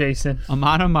House Jason.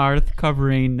 Amon Amarth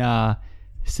covering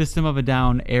System of a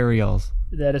Down Aerials.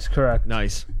 That is correct.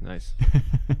 Nice.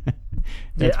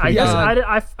 Yeah, I pretty guess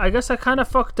good. I guess I kind of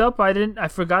fucked up. I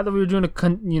forgot that we were doing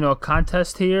a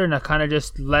contest here, and I kind of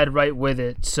just led right with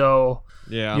it. So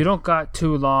Yeah. you don't got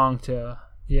too long to.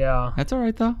 Yeah. That's all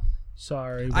right though.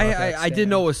 Sorry. about I that, did Stan.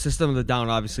 know it was System of the Down,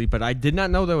 obviously, but I did not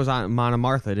know that was on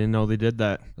Monomartha. I didn't know they did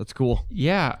that. That's cool.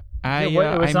 Yeah, I Yeah, what- it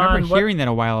I was remember on what- hearing that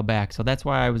a while back, so that's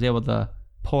why I was able to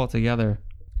pull it together.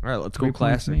 All right, let's 3 go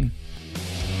points to classic. me.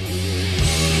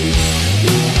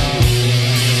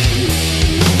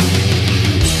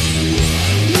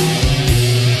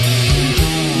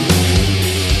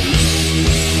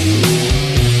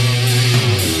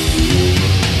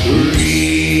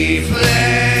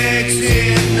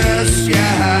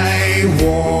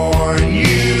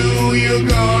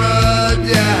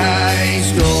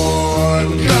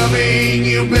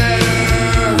 you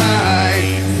better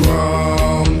hide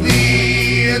from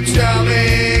the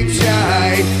atomic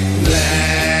tide.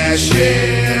 Flashes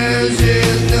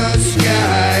in the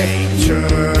sky,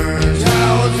 turns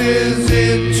houses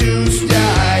into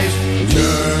skies,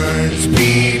 turns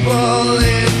people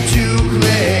into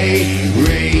clay.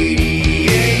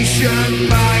 Radiation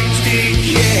minds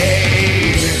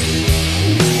decay.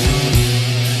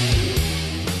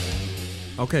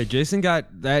 Okay, Jason got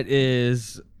that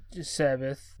is.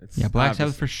 Sabbath. Yeah, Black obvious.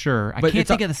 Sabbath for sure. I But can't it's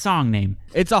a- think of the song name.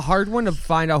 It's a hard one to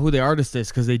find out who the artist is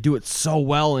because they do it so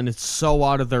well and it's so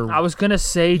out of their. I was gonna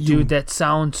say, dude, that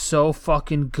sounds so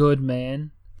fucking good,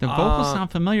 man. The vocals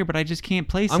sound familiar, but I just can't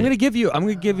place I'm it. gonna give you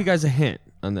you guys a hint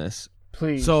on this.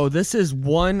 Please. So this is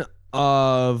one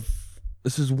of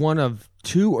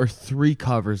 2 or 3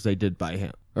 covers they did by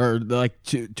him, or like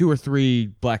two or 3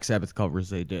 Black Sabbath covers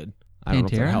they did. I don't know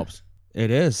if Pantera? that helps.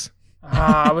 It is.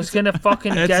 I was gonna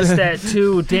fucking guess that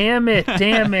too. Damn it.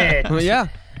 Well, yeah,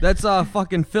 that's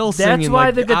fucking Phil That's singing. why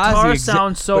like the guitar Ozzy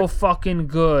sounds so fucking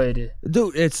good.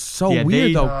 Dude, it's so Yeah, weird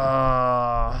they- though.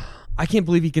 Uh, I can't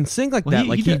believe he can sing like Well, that. he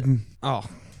Like did- oh,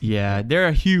 Yeah, they're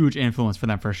a huge influence for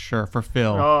them for sure. For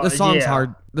Phil. oh, the song's yeah.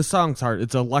 hard. The song's hard.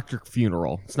 It's Electric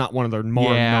Funeral. It's not one of their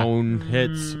more Yeah. known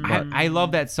hits. But I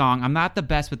love that song. I'm not the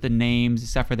best with the names,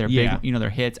 except for their Yeah. big, their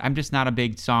hits. I'm just not a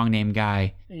big song name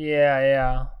guy.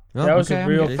 Yeah. Oh, That was okay, a I'm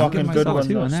real good. I'll fucking give good myself one, a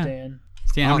 2 though, on that. Stan.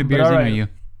 Stan, how many but beers in are alright. you?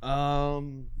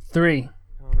 3.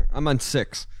 I'm on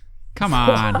 6. Come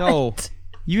on. No,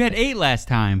 You had 8 last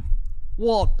time.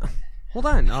 well, hold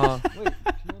on. Wait, 2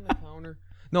 on the counter.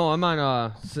 No, I'm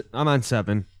on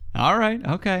 7. All right.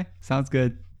 Okay. Sounds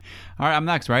good. All right. I'm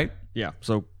next, right? Yeah.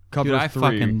 So cover Dude, I 3.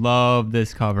 fucking love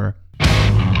this cover.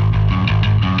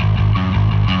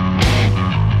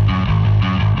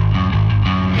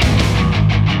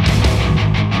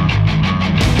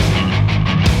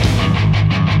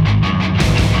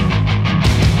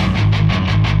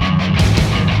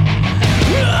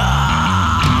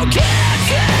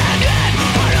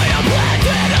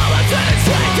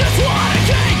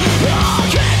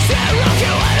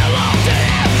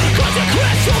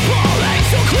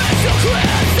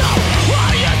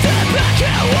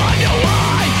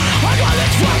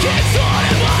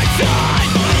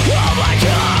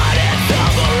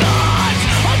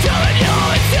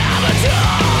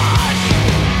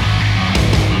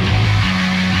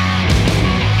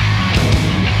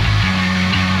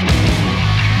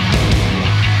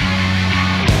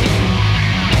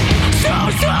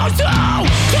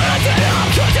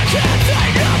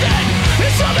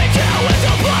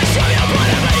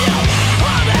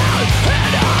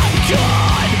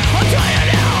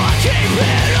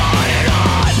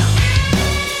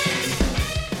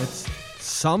 It's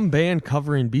some band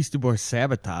covering Beastie Boys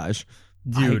Sabotage.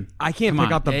 Dude, I can't come pick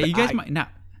on. out the. Hey, you guys might not.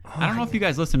 I don't know if you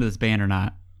guys listen to this band or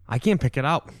not. I can't pick it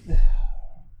out.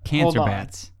 Cancer on.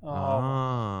 Bats.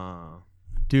 Ah.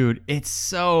 Dude, it's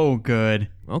so good.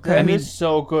 Okay. That is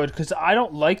so good because I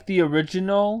don't like the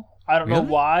original. I don't know Really?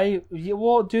 why. Yeah,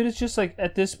 well, dude, it's just like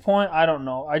at this point, I don't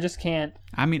know. I just can't.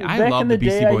 I mean, I Back love in the the day,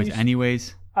 Beastie I Boys used-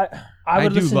 anyways. I I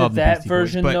would do listen love to the that Beastie Boys,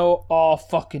 version but- though all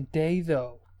fucking day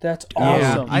though. That's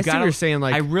Yeah, awesome. I see what you're saying,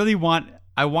 like- I really want.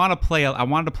 I wanted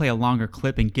to play a longer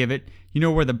clip and give it. You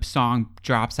know where the song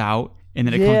drops out and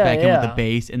then it comes Yeah, back in with the yeah.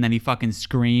 bass and then he fucking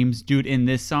screams, dude. In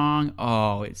this song,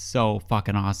 oh, it's so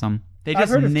fucking awesome. They I've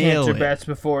just heard of nail Cancer it. Bats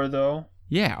before though.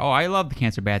 Yeah. Oh, I love the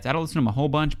Cancer Bats. I don't listen to them a whole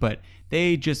bunch, but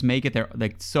they just make it. They're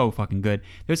like so fucking good.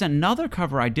 There's another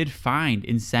cover I did find,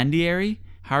 Incendiary,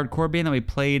 hardcore band that we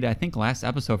played, I think last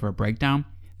episode for a breakdown.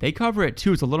 They cover it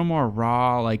too. It's a little more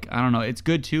raw. Like, I don't know. It's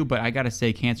good too, but I gotta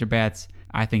say, Cancer Bats,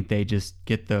 I think they just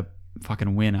get the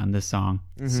fucking win on this song.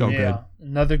 So good. Yeah,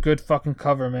 another good fucking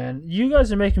cover, man. You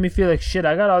guys are making me feel like shit.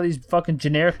 I got all these fucking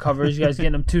generic covers. You guys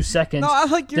getting them 2 seconds. No, I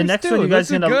like yours the next too. one you guys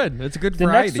This is gonna good. It's a good The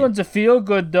variety. next one's a feel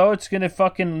good though. It's gonna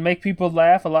fucking make people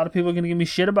laugh. A lot of people are gonna give me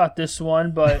shit about this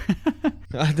one, but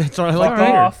That's what I like fuck to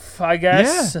hear. off, I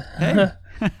guess. Yeah.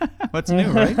 Hey. What's new,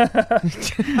 right?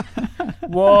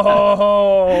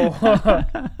 Whoa.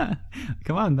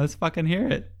 Come on, let's fucking hear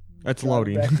it. That's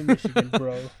loading. Back to Michigan,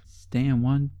 bro. Stan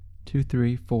 1, 2,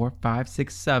 3, 4, 5,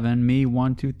 6, 7. Me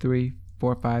 1, 2, 3,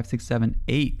 4, 5, 6, 7,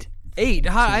 8. 8.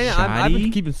 I've been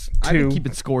Shoddy?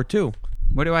 keeping score too.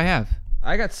 What do I have?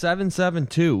 I got 7, 7,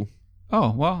 2.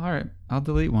 Oh well, all right. I'll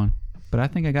delete one. But I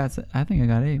think I got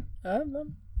 8.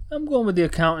 I'm going with the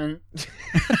accountant.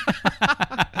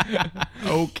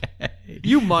 Okay.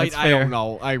 You might. That's I don't fair.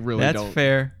 know. I really That's don't.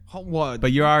 fair. What?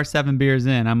 But you are 7 beers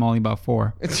in. I'm only about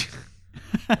 4.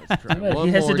 One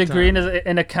He has a more degree time.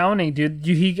 in accounting, dude.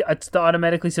 He gets to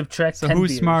automatically subtract So 10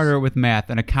 who's beers. smarter with math,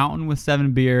 an accountant with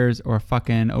 7 beers or a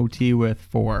fucking OT with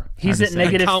 4? He's Hard at to say.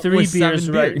 negative Count 3 with 7 beers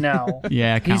right beers. now.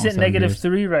 Yeah, He's count at with 7 negative beers.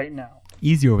 3 right now.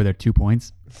 Easy over there, 2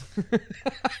 points.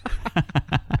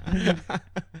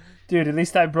 Dude, at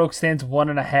least I broke Stan's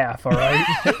 1.5, all right?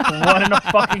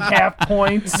 1.5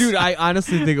 points. Dude, I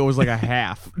honestly think it was like a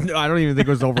half. No, I don't even think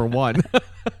it was over 1.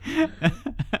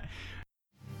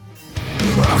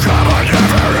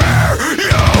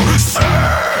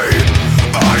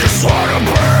 I just wanna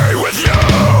be with you.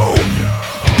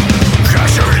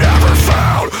 'Cause you never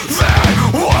felt that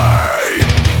way.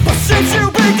 But since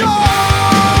you've been gone,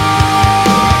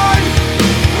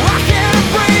 I can't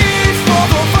breathe for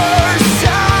the first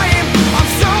time. I'm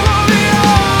so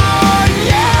alone,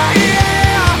 yeah,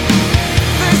 yeah.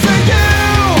 Missing you,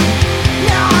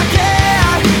 now I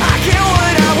get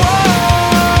what I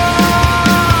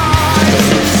want.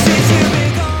 Since you've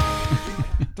been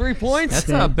gone. 3 points? That's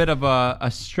a bit of a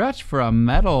stretch for a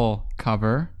metal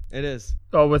cover. It is.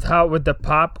 Oh, with the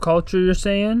pop culture you're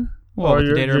saying? Well, Or with the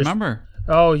you're day to just- remember.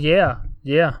 Oh, yeah.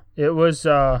 Yeah. It was,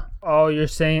 you're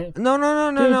saying... No.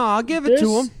 I'll give it to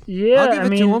There's- him. Yeah, I'll give I it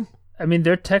mean, to him. I mean,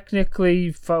 they're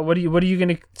technically... What are you going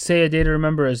to say a day to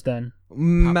remember is then?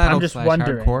 Metal. I'm just Slash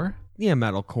wondering. hardcore. Yeah,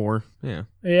 metalcore. Yeah.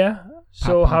 Yeah?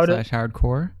 So how slash did...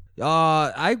 hardcore.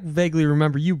 I vaguely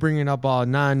remember you bringing up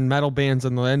non-metal bands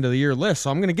on the end of the year list, so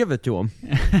I'm gonna give it to him.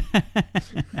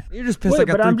 You're just pissed I Wait,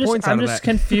 got but 3 points out I'm of just that.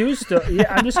 confused. Though.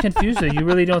 Yeah, I'm just confused. Though. You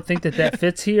really don't think that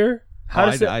fits here? How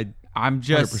does it... I'm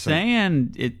just 100%.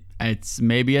 saying it's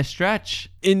maybe a stretch.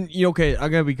 Okay,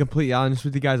 I'm gonna be completely honest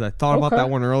with you guys. I thought about Okay. that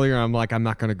one earlier. I'm like, I'm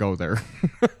not gonna go there.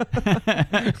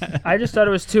 I just thought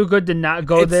it was too good to not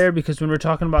go there because when we're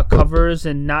talking about covers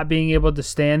and not being able to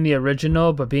stand the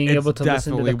original, but being It's able to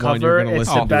listen to the definitely one you're cover, gonna it's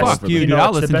listen the to best. over the- Fuck you, know, dude. I'll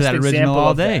it's the listen to best that original example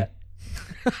all of day. that.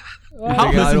 I'll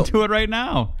Big listen Idol- to it right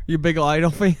now. You a big Idol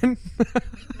fan?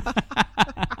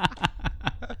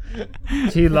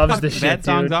 He loves the shit, That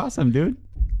song's dude. awesome, dude.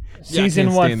 Season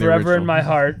can't 1, stand the forever in original. my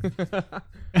heart.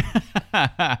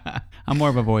 I'm more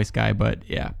of a voice guy, but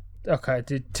yeah. Okay,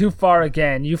 dude, too far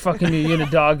again. You fucking you're gonna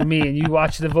dog me and you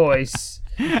watch The Voice.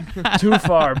 Too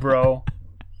far, bro.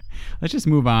 Let's just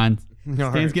move on. All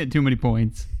Stan's right. getting too many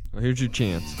points. Well, here's your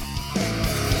chance.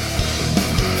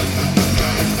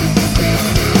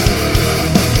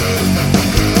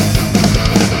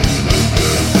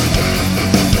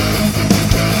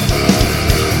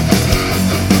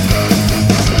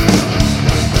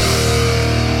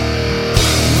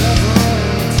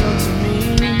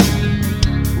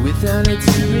 Without a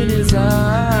tear in his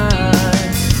eyes,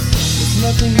 there's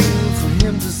nothing new for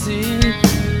him to see.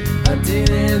 I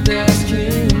didn't ask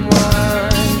him why.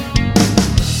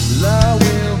 Well, I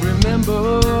will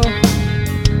remember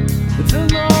the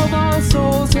love our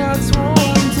souls had sworn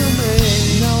to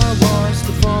make. Now I watch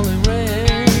the falling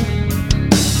rain,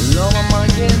 and all my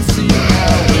mind can see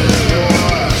how it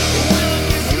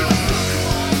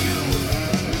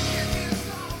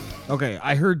was. Okay,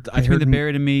 I heard Between the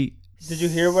Buried and Me. Did you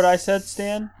hear what I said,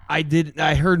 Stan? I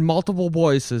heard multiple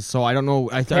voices, so I don't know.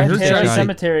 I heard Cemetery, Josh-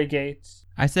 Cemetery Gates.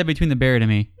 I said Between the Buried and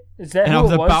Me. Is that And I who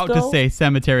was it was, about to though? say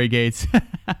Cemetery Gates.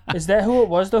 Is that who it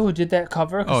was, though, who did that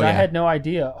cover? Because Oh, I yeah. had no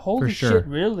idea. Holy For sure. shit,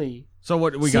 really? So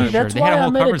what we See, got? that's They why had a whole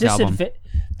I'm at a covers album. disadvantage.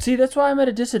 See, that's why I'm at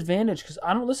a disadvantage because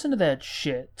I don't listen to that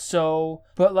shit. So,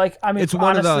 but like, I mean, It's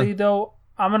one of the- honestly, though,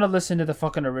 I'm gonna listen to the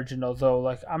fucking original, though.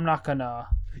 Like, I'm not gonna.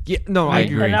 Yeah, no, I I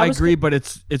agree. agree. I agree, but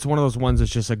it's one of those ones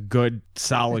that's just a good,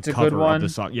 solid It's a cover good one. of the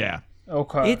song. Yeah.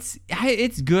 Okay.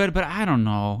 It's good, but I don't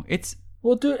know.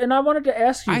 Well, dude, and I wanted to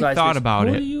ask you I guys. thought this. about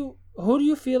who it. Who do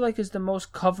you feel like is the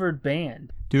most covered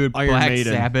band? Dude, Iron Black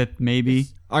Maiden. Sabbath maybe.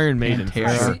 Iron Maiden. for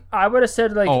Pantera. sure. See, I would have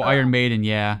said like. Iron Maiden,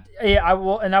 yeah. Yeah, I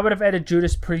will, and I would have added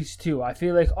Judas Priest too. I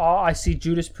feel like I see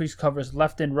Judas Priest covers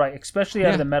left and right, especially out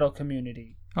Yeah. of the metal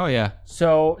community. Oh yeah.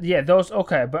 So yeah, those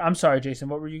okay. But I'm sorry, Jason.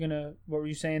 What were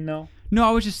you saying though? No,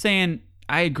 I was just saying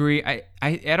I agree. I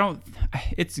don't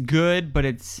it's good, but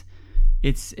it's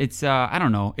I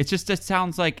don't know. It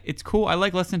sounds like it's cool. I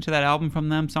like listening to that album from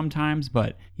them sometimes,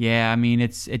 but yeah, I mean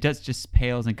it does just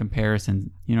pales in comparison.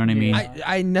 You know what I mean?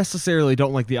 I necessarily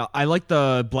don't like I like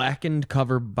the Blackened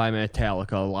cover by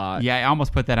Metallica a lot. Yeah, I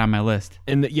almost put that on my list.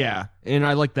 And and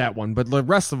I like that one, but the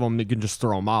rest of them you can just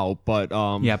throw them out. But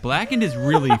Yeah, Blackened is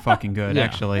really fucking good, Yeah.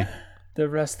 actually. The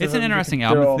rest. It's of an them, you interesting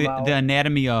can throw album. them out. The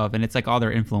Anatomy of, and it's like all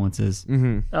their influences.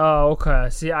 Oh, okay.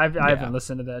 See, I haven't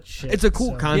listened to that shit. it's a cool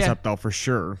so. concept though, for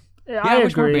sure. Yeah, Yeah, I I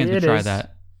wish more agree. bands would It try is.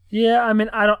 that. Yeah, I mean,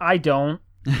 I don't.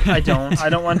 I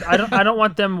don't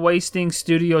want them wasting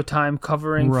studio time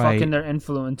covering Right. fucking their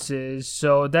influences.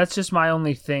 So that's just my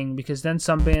only thing, because then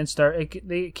some bands they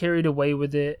get carried away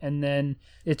with it, and then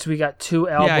we got 2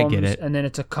 albums, Yeah, I get it. and then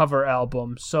it's a cover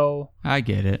album. So, I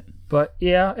get it. but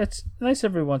yeah, it's nice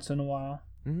every once in a while.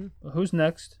 Mm-hmm. Who's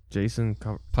next? Jason,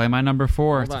 Play my number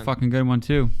 4. Hold It's a on. fucking good one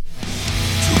too.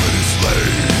 Too many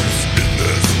slaves in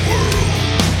this world,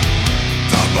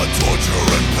 time by torture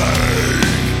and pain.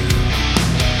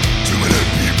 Too many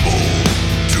people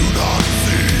do not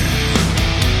see,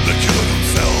 they kill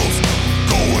themselves,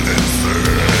 going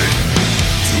insane.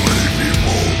 Too many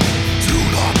people do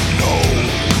not know,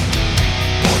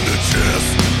 bondages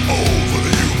over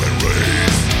the human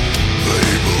race. They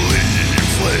believe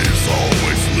slaves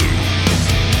always lose,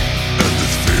 and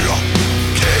this fear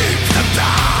keeps them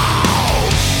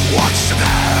down. Watch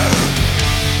them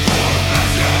for a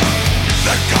pleasure.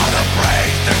 They're gonna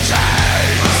break the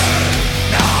chains.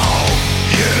 No,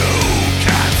 you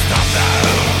can't stop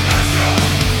them.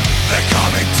 They're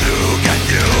coming to get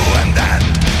you, and then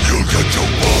you'll get your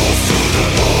balls to the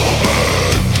wall,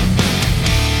 man.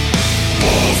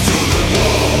 Balls to the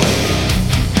wall.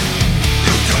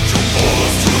 You'll get your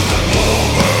balls to the wall,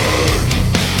 man.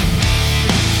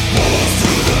 Balls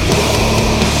to the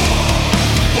wall.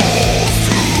 Balls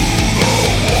to the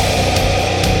wall.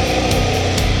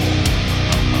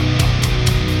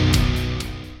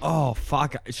 Oh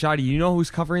fuck, Shadi, you know who's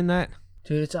covering that?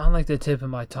 Dude, it's on like the tip of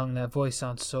my tongue. That voice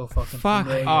sounds so fucking Fuck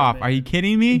familiar, off. man. Are you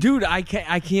kidding me? Dude, I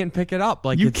can't pick it up.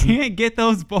 Like You it's, can't get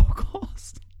those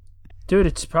vocals. Dude,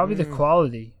 it's probably the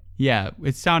quality. Yeah,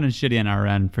 it's sounding shitty on our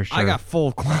end for sure. I got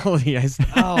full quality.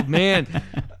 Oh man,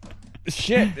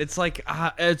 shit! It's like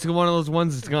it's one of those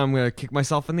ones. I'm gonna kick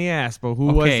myself in the ass. But who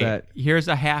was that? Here's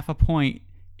a half a point.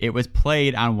 It was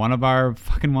played on one of our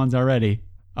fucking ones already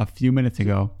a few minutes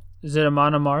ago. Is it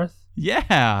Amon Amarth?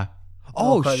 Yeah.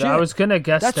 Oh Okay, shit! I was gonna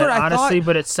guess That's that, what I honestly, thought.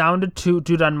 but it sounded too,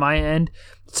 dude, on my end,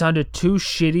 it sounded too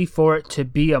shitty for it to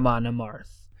be Amon Amarth.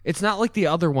 It's not like the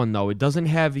other one though. It doesn't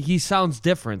have. He sounds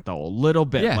different though, a little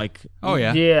bit. Yeah. Like Oh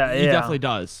yeah. Yeah, he yeah. definitely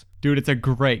does. Dude, it's a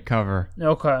great cover.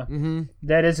 Okay. Mm-hmm.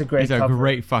 That is a great It's a cover.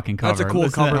 great fucking cover. That's a cool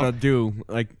Listen to cover how- to do.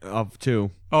 Like of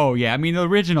two. Oh yeah, I mean the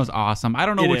original's awesome. I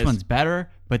don't know It which is. one's better,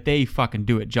 but they fucking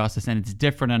do it justice, and it's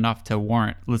different enough to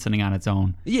warrant listening on its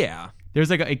own. Yeah. There's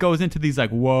like it goes into these like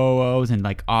whoa-ohs and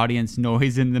like audience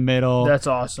noise in the middle. That's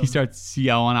awesome. He starts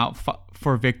yelling out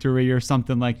for victory or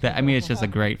something like that. I mean, it's just a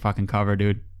great fucking cover,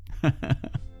 dude.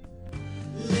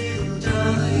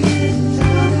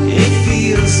 It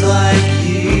feels like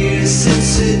years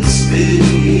since it's been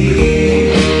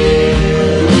here.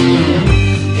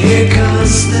 Here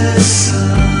comes the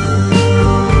sun.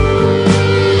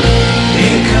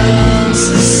 Here comes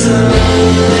the sun.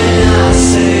 And I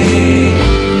say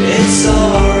it's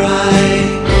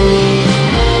alright.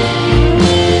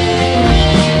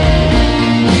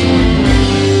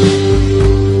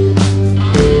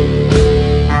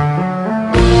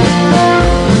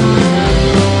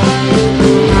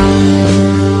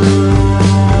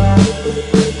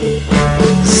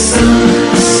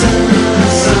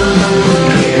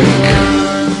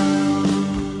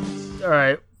 All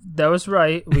right. That was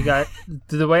right. We got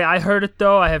the way I heard it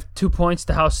though. I have 2 points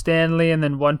to House Stanley and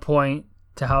then 1 point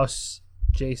to House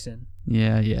Jason.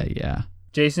 Yeah.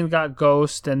 Jason got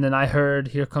Ghost, and then I heard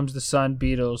Here Comes the Sun,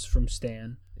 Beatles from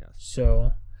Stan. Yes.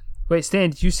 So, wait,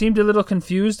 Stan, you seemed a little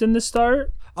confused in the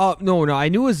start. Oh no, I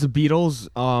knew it was the Beatles.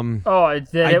 Oh, I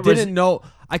didn't know.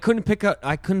 I couldn't pick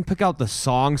out the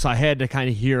song, so I had to kind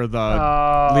of hear the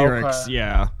Oh, lyrics. okay.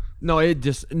 Yeah. No,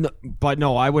 but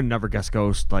no, I would never guess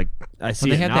Ghost. Like I see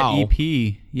Well, they it had now. that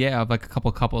EP, yeah, of like a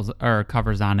couple couples or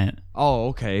covers on it. Oh,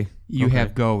 okay. You Okay.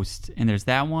 have Ghost, and there's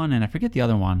that one, and I forget the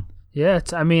other one. Yeah,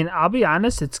 I mean, I'll be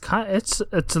honest. It's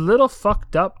a little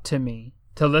fucked up to me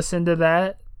to listen to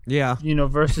that. Yeah.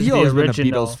 Versus You've the always been a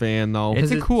original. Beatles fan, though.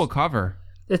 It's a 'Cause cool cover.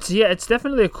 It's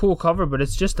definitely a cool cover, but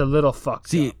it's just a little fucked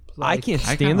See, up. I can't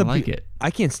I stand kinda the like it.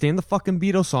 I can't stand the fucking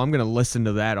Beatles, so I'm gonna listen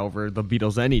to that over the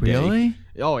Beatles any day. Really?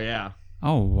 Oh yeah.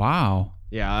 Oh wow,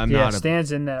 Yeah, I'm Yeah, not.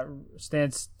 Stan's in that.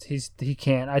 He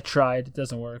can't. I tried. It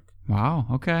doesn't work. wow.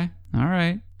 Okay, all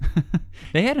right.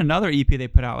 They had another EP they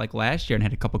put out like last year and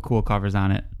had a couple cool covers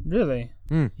on it. Really.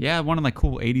 Yeah, one of like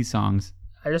cool '80s songs.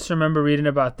 I just remember reading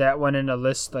about that one in a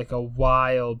list like a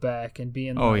while back and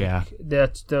being Oh, like, yeah.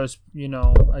 that's those,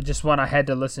 just one I had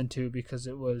to listen to because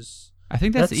it was. I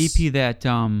think that's That's- the EP that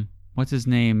what's his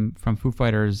name from Foo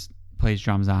Fighters plays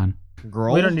drums on.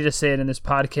 Grohl? We don't need to say it in this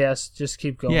podcast. Just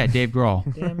keep going. Yeah, Dave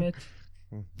Grohl. Damn it.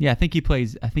 Yeah, I think he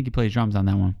plays drums on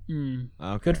that one. Mm.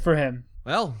 Okay. Good for him.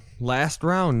 Well, last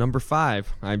round, number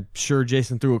 5. I'm sure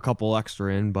Jason threw a couple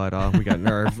extra in, but we got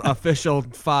our official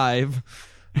 5.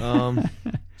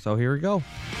 So here we go.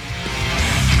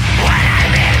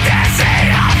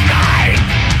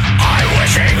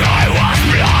 Wishing I was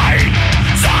blind.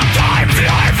 Sometimes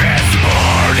life is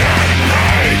more than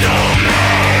made to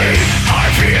me. I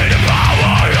feel the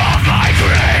power of my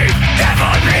grief.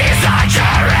 Given me such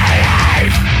a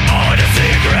relief. All the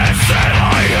secrets that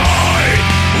I hide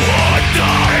would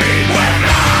die with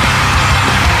me.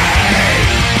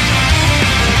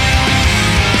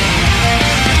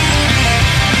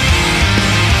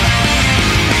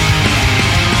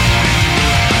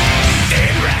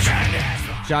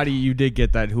 Shoddy, you did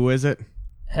get that. Who is it?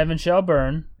 Heaven Shall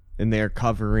Burn. And they're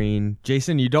covering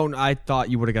Jason. You don't. I thought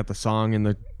you would have got the song and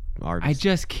the artist. I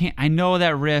just can't. I know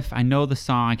that riff. I know the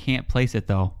song. I can't place it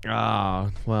though.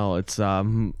 Well, it's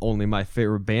only my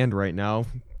favorite band right now.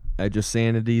 Edge of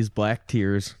Sanity's Black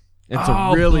Tears. It's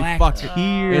a really Black fucking.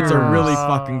 Tears. It's a really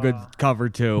fucking good cover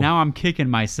too. Now I'm kicking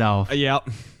myself. Yep,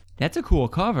 That's a cool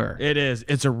cover. it is.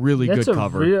 It's a really That's good a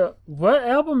cover. real. What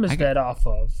album is that off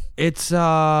of? It's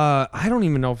I don't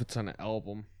even know if it's on an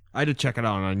album. I had to check it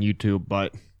out on YouTube,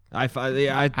 but I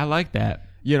like that.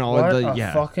 you know What the, a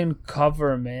yeah. fucking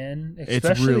cover, man! It's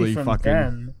Especially really from fucking-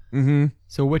 them. Mm-hmm.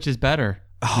 So which is better?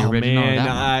 The Oh original or man,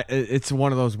 that one? it's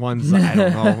one of those ones. I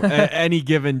don't know. Any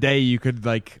given day, you could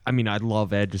like. I mean, I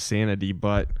love Edge of Sanity,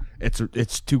 but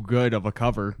it's too good of a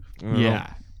cover. I don't know.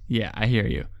 Yeah, I hear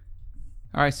you.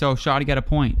 All right, so Shoddy got a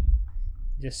point.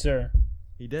 Yes, sir.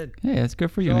 He did. Hey, that's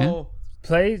good for you, man. So,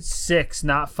 Play 6,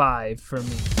 not 5 for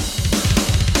me.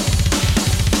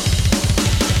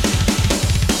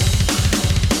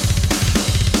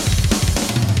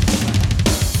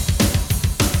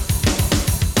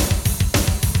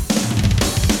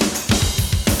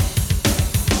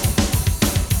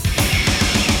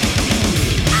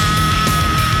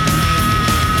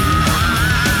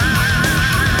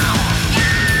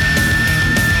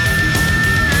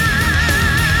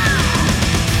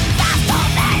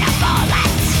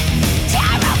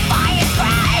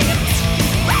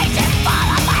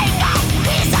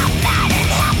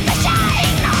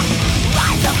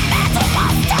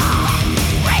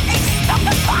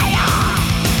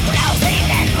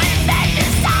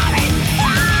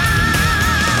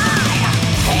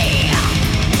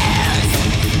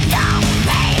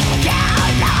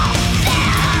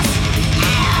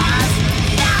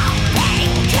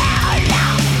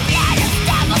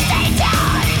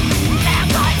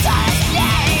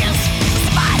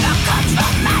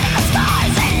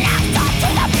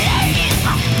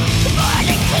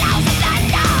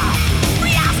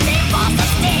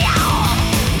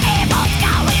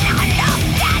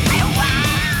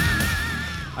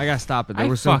 I gotta stop it. I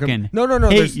was some fucking no.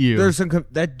 hate There's, you. There's some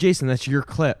that Jason. That's your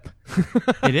clip.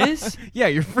 It is? Yeah,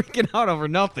 you're freaking out over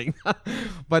nothing.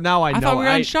 But now I know. I thought we were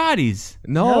on Shoddy's.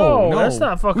 No, that's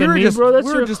not fucking We were me, just- bro. That's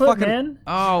we were your just clip, fucking- man.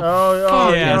 Oh,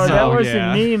 Oh, yeah, no, so- that wasn't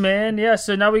yeah. me, man. Yeah,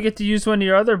 so now we get to use one of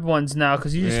your other ones now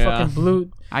because you just Yeah. fucking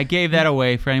blew. I gave that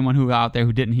away for anyone who out there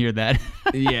who didn't hear that.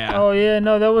 Yeah. Oh yeah,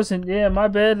 no, that wasn't. Yeah, my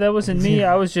bad. That wasn't me.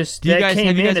 I was just. Do you that guys came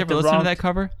have you in guys at ever the listened to wrong. that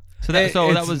cover? So that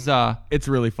It's- was It's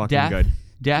really fucking Death. good.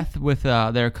 Death with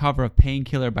their cover of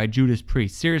Painkiller by Judas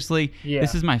Priest. Seriously, Yeah.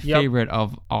 this is my Yep. favorite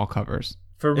of all covers.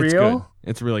 For It's real? good.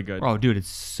 It's really good. Oh, dude, it's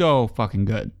so fucking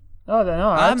good. Oh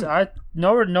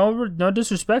no, no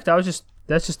disrespect. That's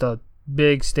just a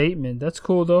big statement. That's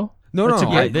cool though. No, That's no,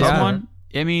 a Yeah, great this cover. one,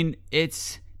 I mean,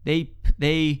 it's they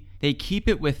keep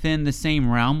it within the same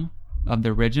realm of the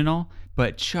original,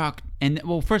 but Chuck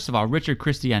first of all, Richard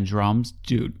Christie on drums,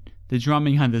 dude. The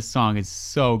drumming on this song is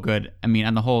so good. I mean,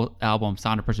 on the whole album,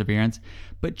 Sound of Perseverance,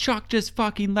 but Chuck just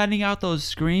fucking letting out those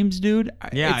screams, dude.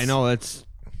 Yeah, I It's know. That's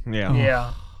yeah.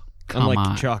 Yeah. Come Unlike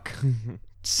on. Chuck.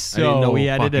 So I didn't know he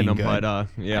had it in fucking him, good. but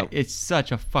yeah. It's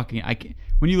such a fucking.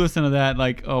 When you listen to that,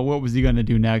 like, oh, what was he gonna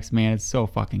do next, man? It's so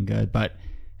fucking good. But,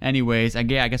 anyways, I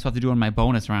guess we'll have to do one of my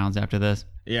bonus rounds after this.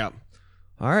 Yeah.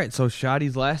 All right, so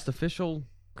Shoddy's last official.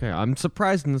 Okay, I'm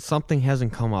surprised that something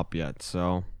hasn't come up yet,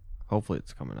 so hopefully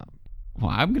it's coming up. Well,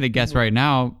 I'm gonna guess right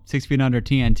now, 6 Feet Under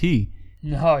TNT.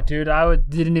 No, dude,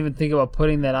 didn't even think about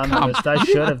putting that on the list. I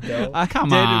should have though.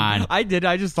 Come on. I did.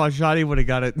 I just thought Shoddy would have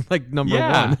got it like number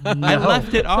Yeah, one. I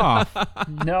left it off.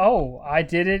 No, I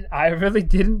didn't. I really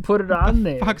didn't put it on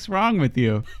there. Fuck's wrong with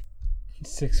you?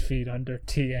 6 feet under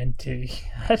TNT.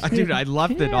 Dude, I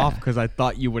left it off because I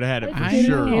thought you would have had it for I didn't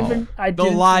sure. know. I The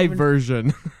didn't live even-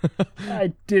 version.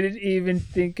 I didn't even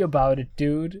think about it,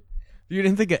 dude. You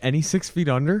didn't think of any 6 Feet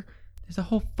Under? There's a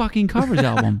whole fucking covers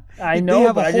album. I They know,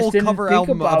 have but a I whole just didn't cover think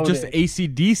album about of just it.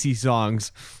 AC/DC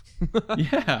songs.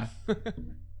 Yeah.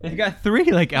 They've got 3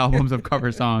 like albums of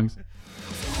cover songs.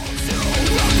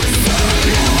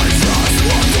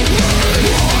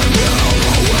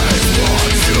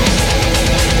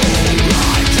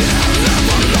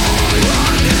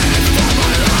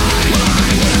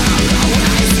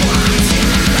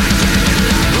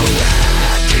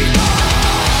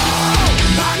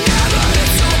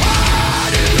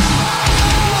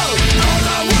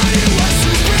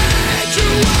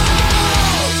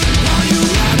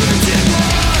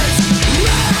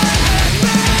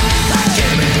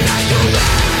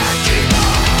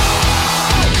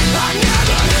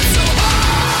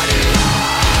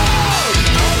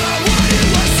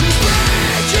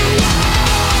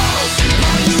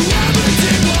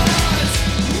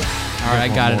 I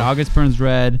got it. August Burns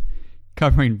Red,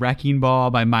 covering Wrecking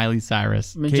Ball by Miley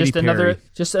Cyrus. I mean, Katy Perry.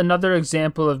 just another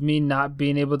example of me not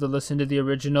being able to listen to the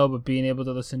original, but being able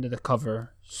to listen to the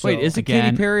cover. So, Wait, is it again-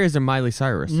 Katy Perry or is it Miley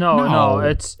Cyrus? No,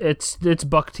 it's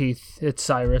buck teeth. It's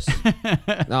Cyrus.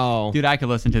 Oh, Dude, I could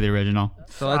listen to the original.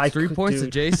 so that's I 3 could- points to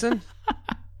dude. Jason.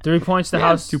 3 points to Yeah,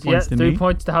 house. 2 points to 3 me.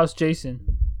 points to house.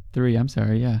 Jason. 3, I'm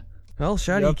sorry, yeah. Well,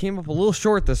 Shadi Yep. came up a little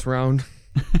short this round,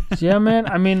 Yeah, man.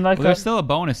 I mean, like Well, there's still a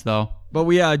bonus, though. but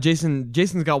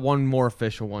Jason's got one more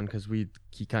official one because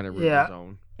he kind of ruined Yeah. his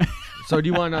own. So do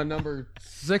you want number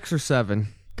 6 or 7?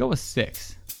 Go with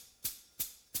 6.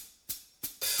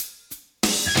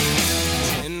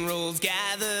 Generals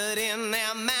gathered in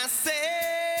their masses,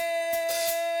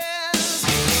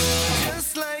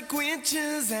 just like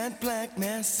witches at black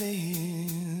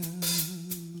masses.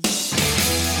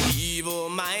 Evil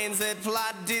minds that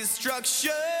plot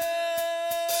destruction,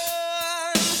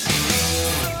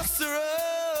 sorcerer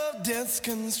of death's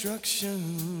construction.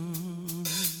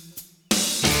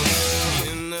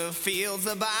 In the fields,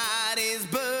 the bodies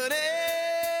burning.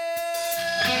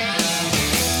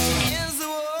 As the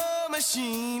war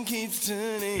machine keeps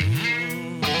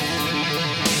turning,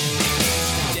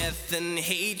 death and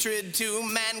hatred to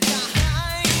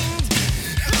mankind,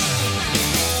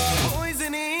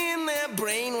 poison in their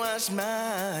brainwashed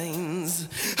minds.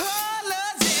 Oh,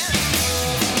 Lord,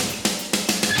 yeah.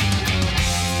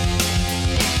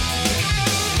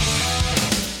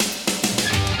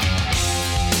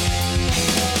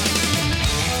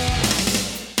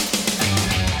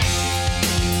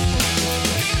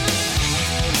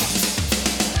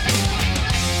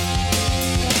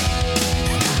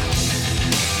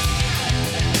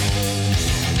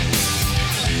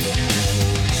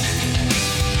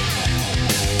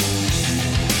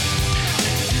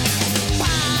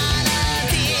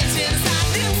 Politicians lock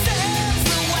themselves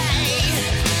away.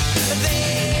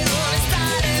 They only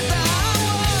started the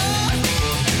war.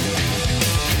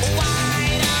 Why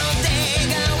don't they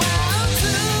go out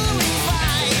to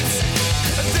fight?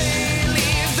 They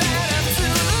leave that up to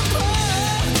the poor.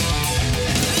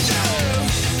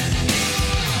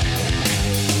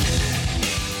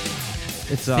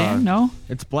 It's Dan, no?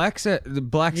 it's Black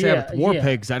Sabbath Yeah, War yeah.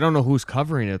 Pigs. I don't know who's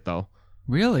covering it though.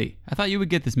 Really? I thought you would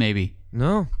get this maybe.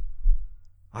 No,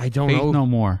 I don't Faith know. No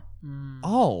More.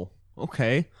 Oh,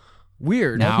 okay,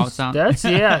 weird. Now it sounds... That's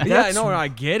yeah. yeah, I That's, know. I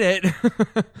get it.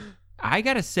 I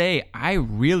gotta say, I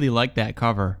really like that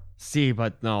cover. See,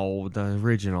 but no, the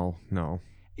original, no.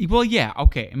 Well, yeah,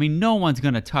 okay. I mean, no one's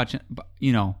gonna touch,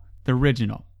 the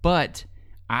original. But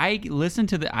I could listen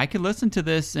to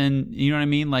this, and you know what I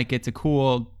mean. Like, it's a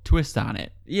cool twist on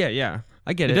it. Yeah,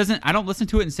 I get It it. doesn't. I don't listen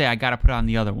to it and say I gotta put on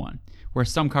the other one. Where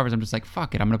some covers, I'm just like,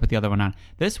 fuck it, I'm gonna put the other one on.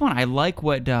 This one, I like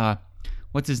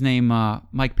what's his name,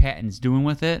 Mike Patton's doing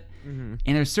with it. Mm-hmm.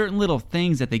 And there's certain little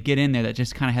things that they get in there that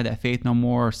just kind of have that Faith No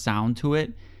More sound to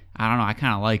it. I don't know. I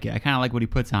kind of like it. I kind of like what he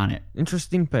puts on it.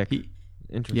 Interesting pick.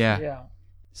 Interesting. Yeah. yeah.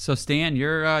 So Stan,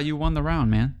 you won the round,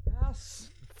 man.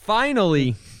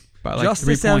 Finally, By like justice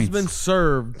 3 has points. been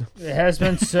served. It has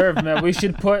been served, man. We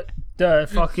should put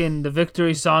the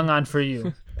victory song on for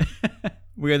you.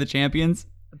 We are the champions.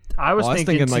 I was, Oh, I was thinking,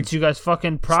 thinking, since like, you guys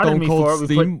fucking prodded Stone me Cold for it,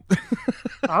 Steam.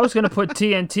 I was gonna put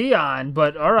TNT on,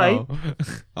 but all right. Oh.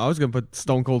 I was gonna put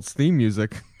Stone Cold Steam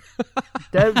music.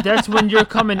 That's when you're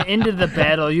coming into the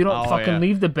battle. You don't Oh, fucking yeah.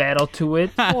 leave the battle to it.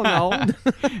 Oh no.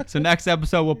 So next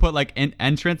episode we'll put like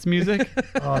entrance music.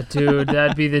 Oh, dude,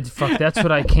 that'd be the fuck. That's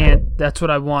what I can't. That's what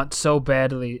I want so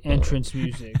badly. Entrance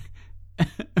music.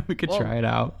 We could try it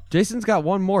out. Jason's got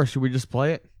one more. Should we just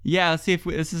play it? Yeah, let's see if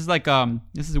this is like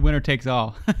this is winner takes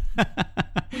all.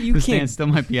 You The Stan can't. still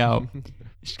might be out.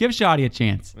 Give Shoddy a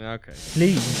chance. Okay.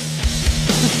 Please.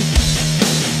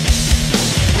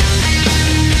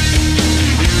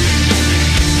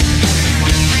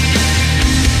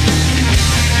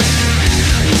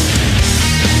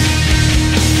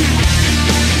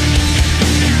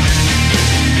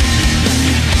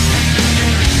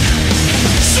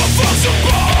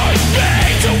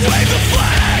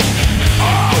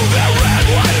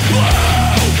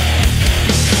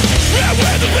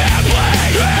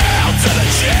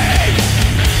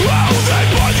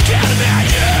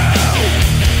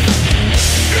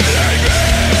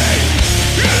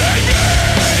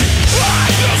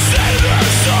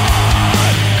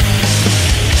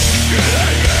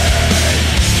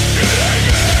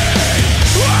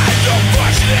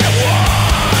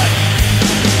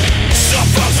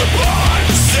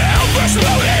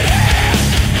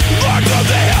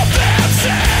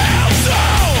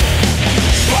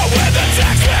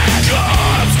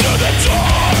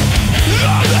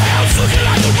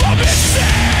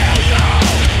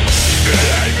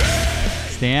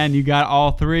 man. You got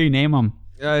all three. Name them.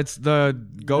 It's the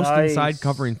Ghost Nice. Inside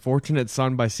covering "Fortunate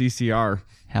Son" by CCR.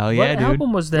 Hell yeah, what dude.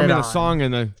 album was that I mean, the on? song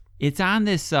and the It's on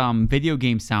this video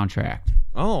game soundtrack.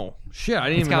 oh shit, I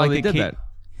didn't It's even got know like they the did that.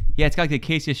 Yeah, it's got like the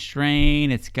Acacia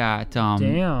Strain. It's got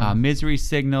Damn. Misery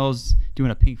Signals doing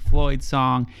a Pink Floyd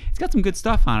song. It's got some good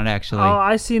stuff on it, actually. Oh,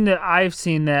 I've seen that.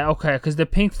 Okay, because the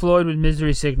Pink Floyd with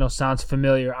Misery Signal sounds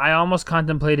familiar. I almost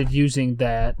contemplated using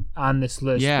that on this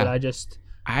list, Yeah. but I just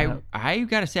I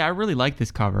gotta say, I really like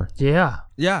this cover. yeah,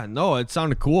 Yeah, no, it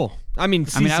sounded cool. I mean,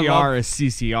 I mean, I CCR is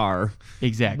CCR.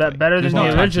 Exactly. better than There's no the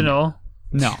touching it. original.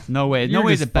 No way. No You're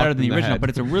way is just it better fucked than in the the original, head. but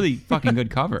it's a really fucking good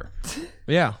cover.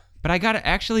 Yeah. But I got to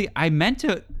actually,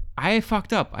 I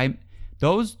fucked up.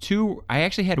 Those two, I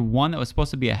actually had one that was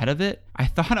supposed to be ahead of it. I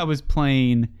thought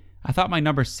my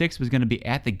number 6 was going to be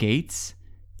At the Gates,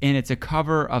 and it's a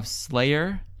cover of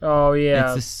Slayer. Oh yeah,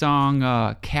 It's the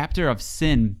song Captor of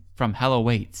Sin from Hell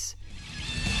Awaits.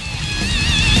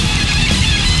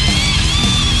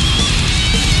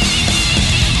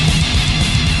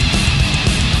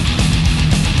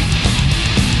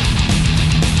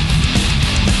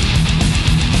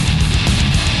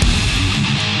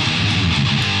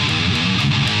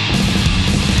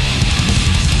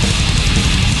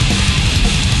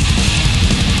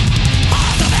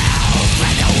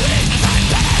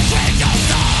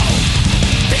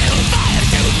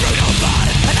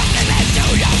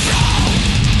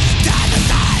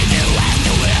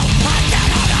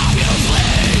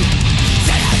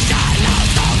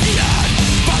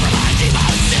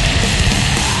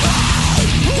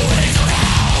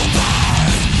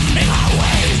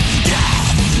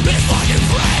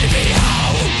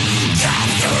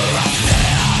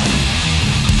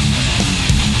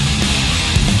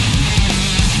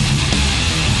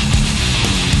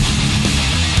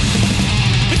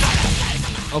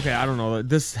 Okay, I don't know.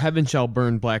 This Heaven Shall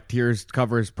Burn Black Tears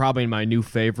cover is probably my new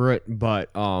favorite, but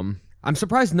I'm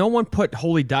surprised no one put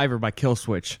Holy Diver by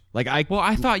Killswitch. Like I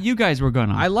thought you guys were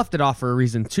gonna. I left it off for a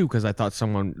reason too, because I thought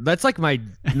that's like my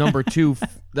number 2.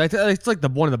 It's like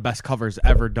one of the best covers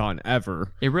ever done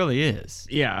ever. It really is.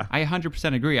 Yeah. I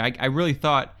 100% agree. I really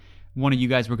thought one of you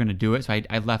guys were going to do it, so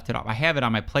I left it off. I have it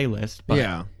on my playlist, but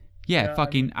Yeah.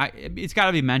 it's got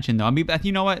to be mentioned though. I mean, but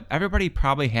you know what? Everybody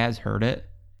probably has heard it.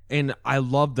 And I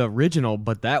love the original,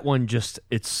 but that one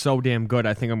it's so damn good.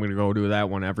 I think I'm gonna go do that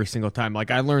one every single time.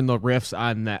 Like I learned the riffs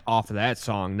on that off of that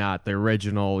song, not the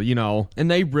original, you know.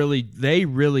 And they really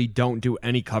don't do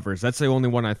any covers. That's the only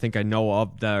one I think I know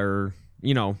of that are,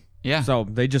 you know. Yeah. So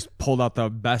they just pulled out the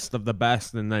best of the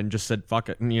best and then just said, fuck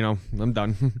it, and you know, I'm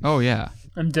done. Oh yeah.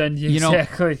 I'm done. You know-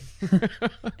 Exactly.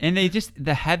 And they just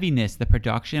the heaviness, the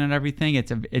production and everything.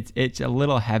 It's a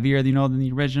little heavier, you know, than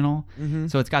the original. Mm-hmm.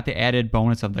 So it's got the added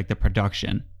bonus of like the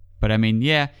production. But I mean,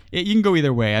 yeah, you can go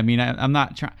either way. I mean, I'm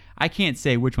not trying. I can't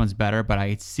say which one's better, but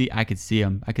I could see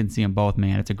them. I can see them both,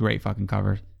 man. It's a great fucking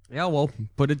cover. Yeah, well,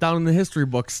 put it down in the history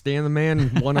books. Stan the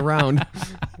Man won a round,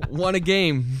 won a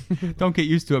game. Don't get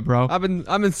used to it, bro. I've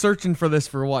been searching for this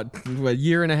for a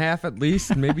year and a half at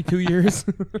least, maybe 2 years.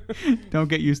 Don't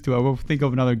get used to it. We'll think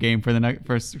of another game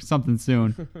for something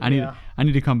soon. I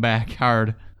need to come back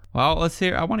hard. Well, let's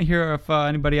hear. I want to hear if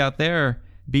anybody out there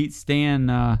beat Stan.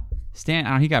 Stan, I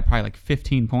don't know, he got probably like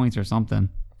 15 points or something.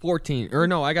 14 or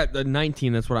no, I got the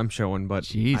 19. That's what I'm showing, but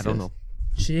Jesus. I don't know.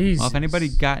 Jeez. Well, if anybody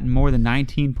got more than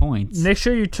 19 points, Make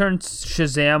sure you turn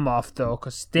Shazam off though,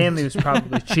 because Stanley was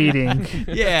probably cheating.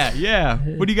 yeah.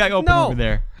 What do you got open over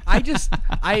there?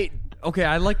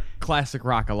 I like classic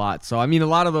rock a lot. So I mean, a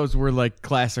lot of those were like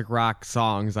classic rock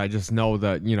songs. I just know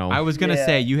that, you know. I was gonna Yeah.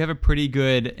 say you have a pretty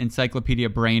good encyclopedia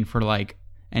brain for like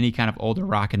any kind of older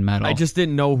rock and metal. I just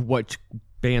didn't know what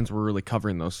bands were really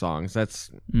covering those songs.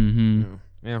 That's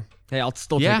yeah. Hey, I'll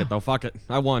still Yeah. take it though. Fuck it,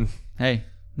 I won. Hey,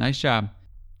 nice job.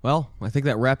 Well, I think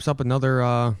that wraps up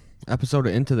another episode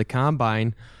of Into the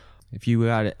Combine. If you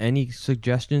got any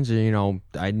suggestions, you know,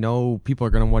 I know people are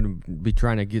going to want to be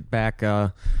trying to get back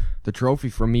the trophy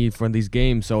from me for these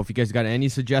games. So if you guys got any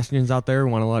suggestions out there,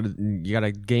 you got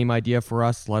a game idea for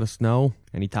us, let us know.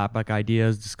 Any topic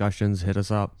ideas, discussions, hit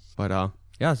us up. But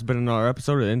yeah, it's been another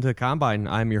episode of Into the Combine.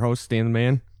 I'm your host, Stan the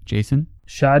Man. Jason?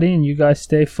 Shoddy, and you guys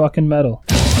stay fucking metal.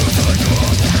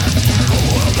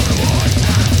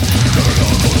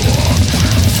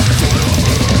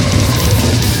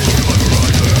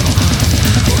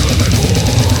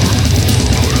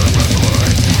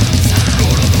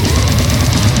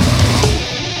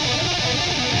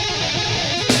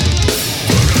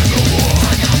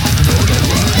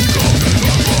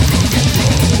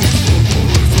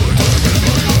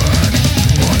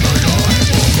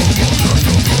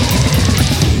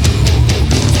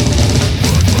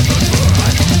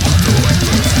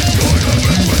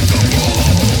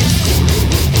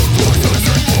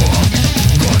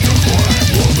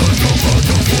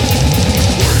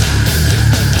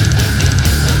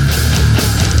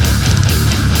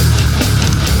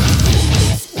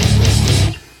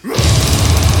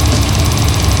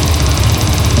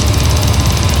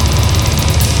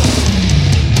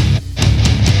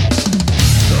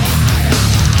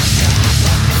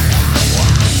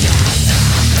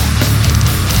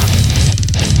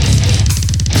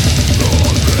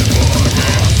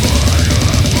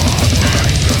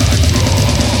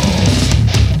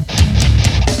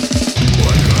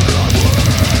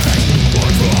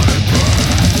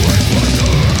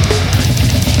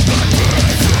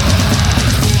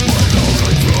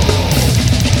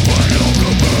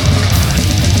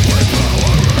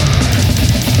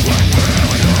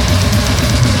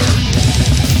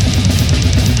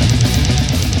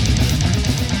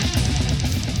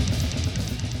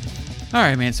 All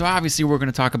right, man. So obviously we're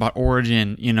going to talk about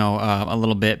Origin, a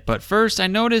little bit. But first, I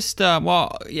noticed, so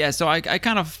I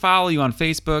kind of follow you on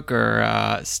Facebook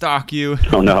or stalk you.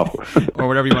 Oh, no. or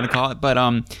whatever you want to call it. But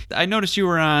I noticed you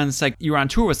were on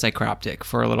tour with Psychroptic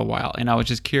for a little while, and I was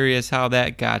just curious how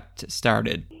that got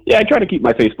started. Yeah, I try to keep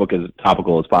my Facebook as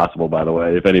topical as possible, by the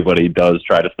way. If anybody does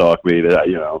try to stalk me,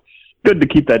 good to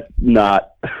keep that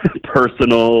not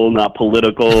personal, not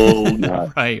political.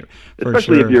 Not, right.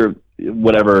 Especially if you're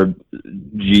whatever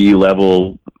G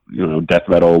level, death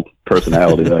metal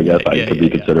personality, I guess I could be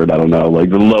considered. I don't know,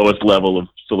 like the lowest level of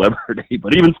celebrity.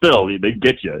 But even still, they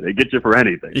get you. They get you for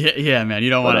anything. Yeah, man. You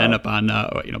don't want to end up on,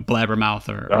 Blabbermouth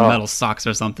or Metal Sucks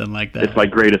or something like that. It's my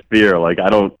greatest fear. Like I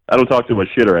don't talk too much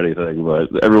shit or anything,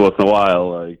 but every once in a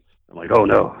while, like I'm like, oh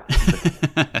no,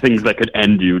 things that could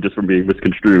end you just from being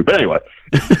misconstrued. But anyway,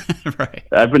 right.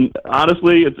 I've been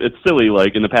honestly, it's silly.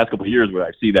 Like in the past couple of years, where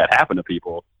I see that happen to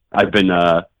people, I've been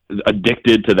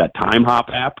addicted to that Time Hop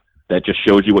app that just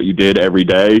shows you what you did every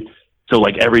day. So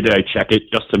like every day I check it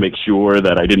just to make sure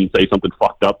that I didn't say something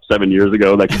fucked up 7 years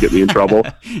ago that could get me in trouble.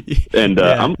 And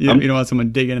you don't want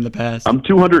someone digging in the past. I'm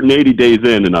 280 days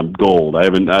in and I'm gold. I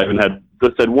haven't had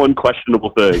just said one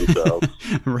questionable thing. So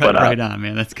right on,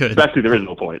 man. That's good. Actually, there is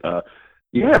no point.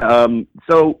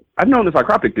 So I've known the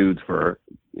Psychroptic dudes for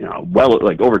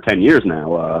over 10 years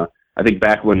now. I think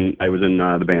back when I was in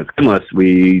the band Skinless,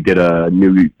 we did a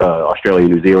new Australia,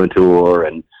 New Zealand tour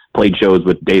and played shows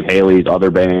with Dave Haley's other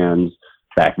bands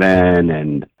back then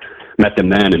and met them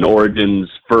then. And Origin's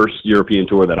first European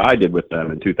tour that I did with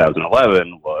them in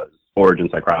 2011 was Origin,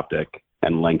 Psychroptic,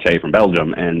 and Lang Che from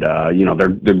Belgium. And, they're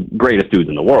the greatest dudes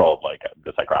in the world, like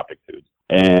the Psychroptic dudes.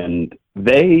 And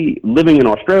they, living in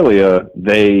Australia,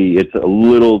 it's a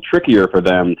little trickier for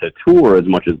them to tour as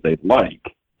much as they'd like.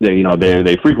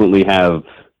 They frequently have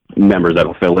members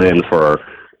that'll fill in for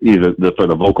either for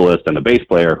the vocalist and the bass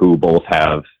player who both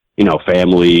have,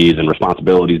 families and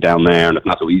responsibilities down there. And it's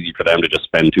not so easy for them to just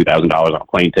spend $2,000 on a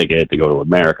plane ticket to go to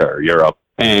America or Europe.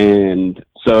 And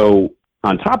so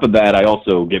on top of that, I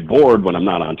also get bored when I'm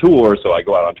not on tour. So I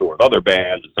go out on tour with other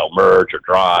bands and sell merch or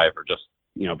drive or just,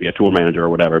 be a tour manager or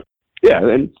whatever. Yeah.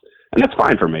 And that's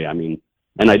fine for me. I mean,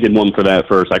 and I did one for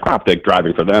Psychroptic,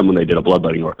 driving for them when they did a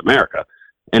Bloodletting North America.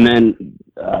 And then,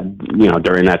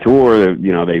 during that tour,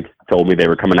 they told me they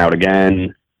were coming out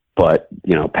again, but,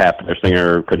 Pep, their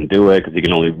singer, couldn't do it because he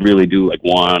can only really do like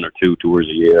 1 or 2 tours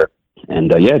a year.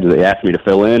 And, they asked me to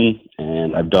fill in,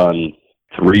 and I've done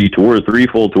 3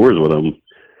 full tours with them,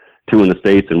 2 in the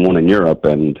States and 1 in Europe.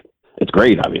 And it's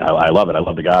great. I mean, I love it. I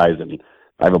love the guys, and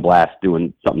I have a blast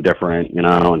doing something different, and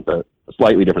a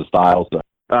slightly different style. So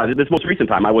this most recent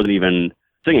time, I wasn't even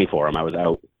singing for them. I was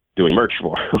out doing merch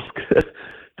for them.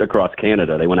 Across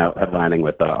Canada. They went out headlining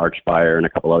with Archspire and a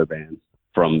couple other bands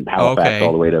from Halifax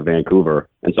all the way to Vancouver.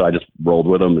 And so I just rolled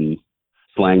with them and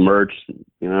slang merch,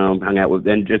 hung out with,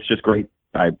 and it's just great.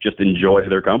 I just enjoy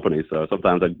their company. So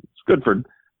sometimes it's good for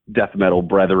death metal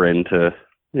brethren to,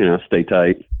 stay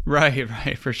tight.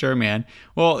 Right, for sure, man.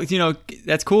 Well,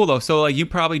 that's cool though. So like you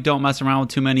probably don't mess around with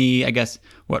too many, I guess,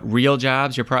 real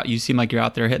jobs? You seem like you're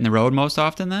out there hitting the road most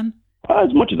often then?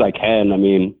 As much as I can. I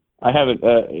mean, I haven't,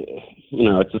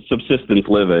 it's a subsistence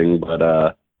living, but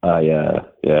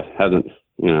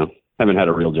haven't had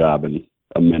a real job in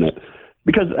a minute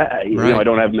because I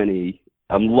don't have many.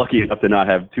 I'm lucky enough to not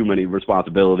have too many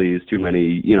responsibilities, too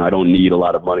many. I don't need a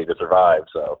lot of money to survive,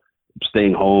 so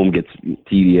staying home gets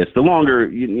tedious. The longer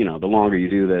you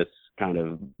do this kind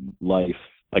of life,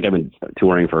 like I've been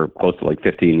touring for close to like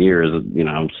 15 years,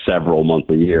 several months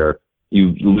a year.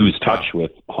 You lose touch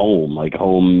with home. Like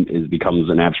home becomes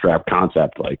an abstract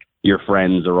concept. Like your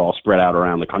friends are all spread out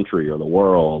around the country or the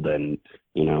world, and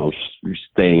you're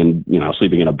staying in,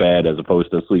 sleeping in a bed as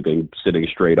opposed to sitting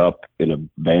straight up in a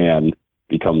van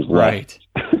becomes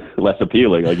less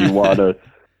appealing. Like you want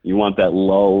that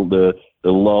lull, the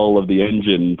lull of the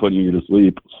engine putting you to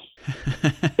sleep,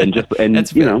 and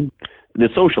the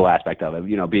social aspect of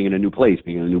it, being in a new place,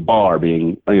 being in a new bar,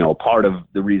 being, part of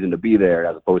the reason to be there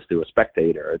as opposed to a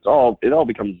spectator. It all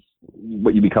becomes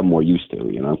what you become more used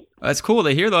to, That's cool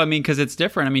to hear though. I mean, cause it's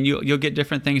different. I mean, you'll get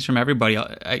different things from everybody.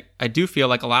 I do feel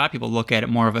like a lot of people look at it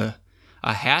more of a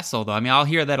hassle though. I mean, I'll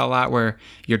hear that a lot where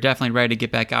you're definitely ready to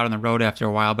get back out on the road after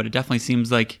a while, but it definitely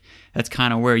seems like that's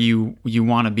kind of where you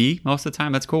want to be most of the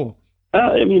time. That's cool.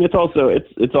 I mean,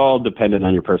 it's all dependent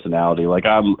on your personality. Like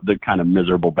I'm the kind of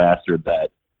miserable bastard that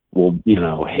will,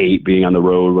 hate being on the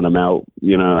road when I'm out,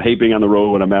 hate being on the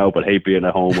road when I'm out, but hate being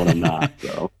at home when I'm not.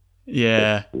 So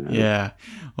yeah. Well,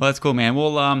 that's cool, man.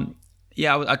 Well,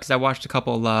 because I watched a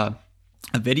couple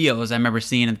videos I remember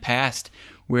seeing in the past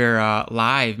where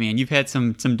live, man, you've had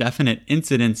some definite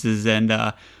incidences, and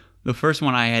the first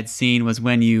one I had seen was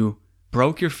when you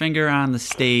broke your finger on the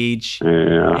stage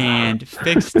and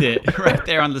fixed it right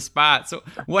there on the spot. So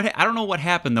I don't know what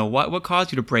happened though. What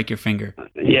caused you to break your finger?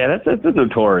 Yeah, that's a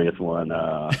notorious one.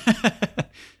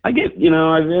 I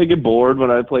get bored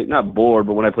when I play, not bored,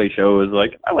 but when I play shows.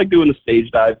 Like, I like doing the stage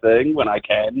dive thing when I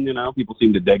can. People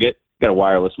seem to dig it. Got a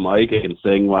wireless mic, I can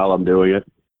sing while I'm doing it.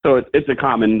 So it's a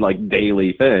common like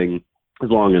daily thing, as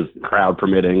long as crowd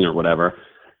permitting or whatever.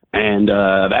 And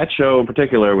that show in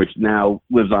particular, which now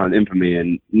lives on infamy,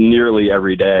 and nearly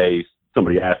every day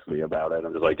somebody asks me about it.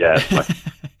 I'm just like, yeah,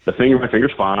 my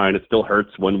finger's fine. It still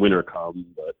hurts when winter comes,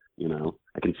 but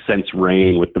I can sense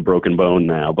rain with the broken bone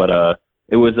now. But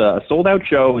it was a sold out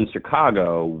show in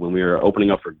Chicago when we were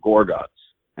opening up for Gorguts,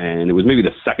 and it was maybe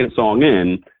the second song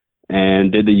in,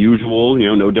 and did the usual,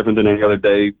 no different than any other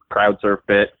day, crowd surf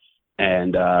bit,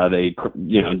 and they,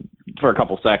 for a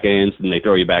couple seconds, and they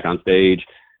throw you back on stage.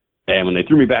 And when they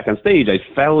threw me back on stage, I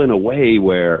fell in a way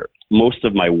where most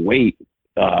of my weight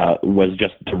was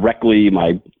just directly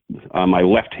my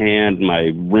left hand,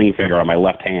 my ring finger on my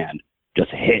left hand just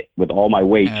hit with all my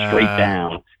weight straight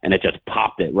down, and it just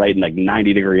popped it right in like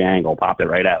 90-degree angle, popped it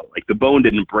right out. Like the bone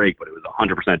didn't break, but it was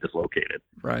 100% dislocated.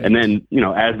 Right. And then,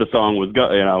 as the song was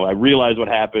going, I realized what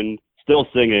happened, still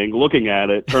singing, looking at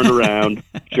it, turned around,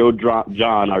 showed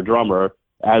John, our drummer,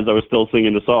 as I was still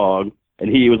singing the song. And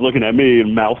he was looking at me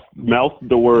and mouthed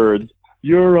the words,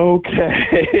 "You're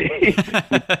okay,"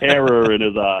 with terror in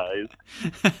his eyes.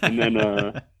 And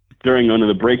then during one of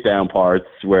the breakdown parts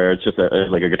where it's just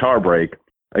like a guitar break,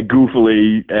 I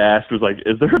goofily asked, was like,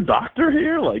 "Is there a doctor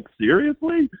here? Like,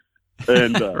 seriously?"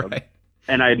 And right.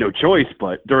 And I had no choice.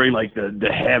 But during like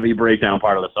the heavy breakdown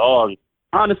part of the song,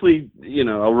 honestly,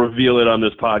 I'll reveal it on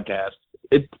this podcast.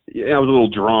 I was a little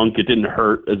drunk. It didn't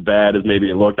hurt as bad as maybe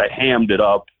it looked. I hammed it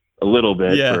up a little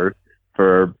bit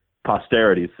for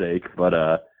posterity's sake, but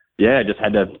I just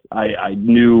had to. I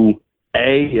knew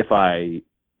if I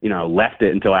left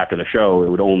it until after the show, it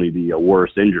would only be a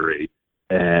worse injury,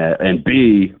 and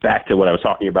B, back to what I was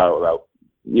talking about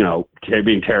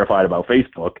being terrified about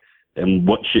Facebook and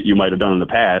what shit you might have done in the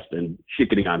past and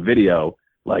shit getting on video.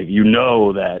 Like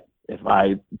that if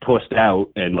I pussed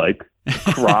out and like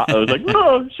cry, I was like,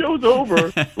 "Oh, show's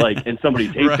over," like, and somebody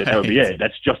taped it, that would be it.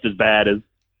 That's just as bad as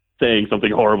saying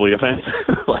something horribly offensive.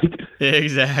 Like,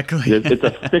 exactly. It's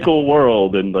a fickle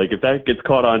world, and like if that gets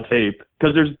caught on tape,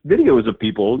 because there's videos of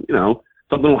people,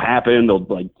 something will happen, they'll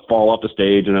like fall off the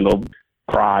stage and then they'll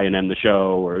cry and end the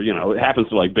show, or it happens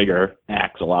to like bigger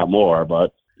acts a lot more.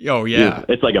 But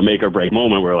it's like a make or break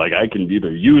moment where like I can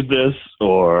either use this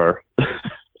or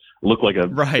look like a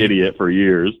idiot for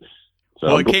years. So,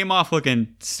 well, it came off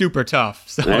looking super tough,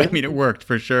 so I mean it worked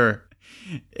for sure.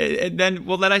 And then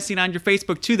I seen on your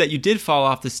Facebook too that you did fall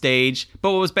off the stage,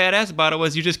 but what was badass about it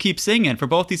was you just keep singing for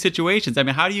both these situations. I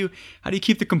mean, how do you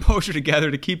keep the composure together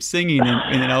to keep singing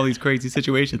in all these crazy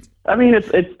situations? I mean,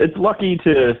 it's lucky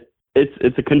to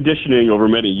it's a conditioning over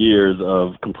many years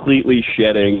of completely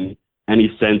shedding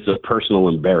any sense of personal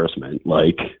embarrassment,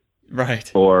 like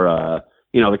or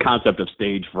the concept of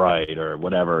stage fright or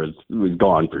whatever was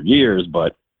gone for years,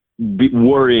 but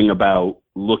worrying about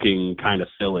looking kind of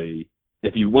silly.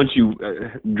 Once you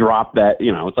drop that,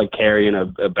 it's like carrying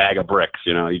a bag of bricks,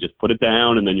 you just put it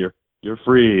down and then you're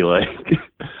free. Like,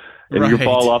 if you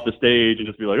fall off the stage and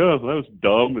just be like, "Oh, that was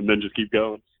dumb," and then just keep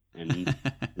going. And,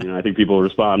 I think people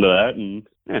respond to that.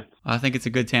 And I think it's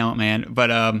a good talent, man. But,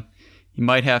 you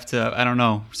might have to, I don't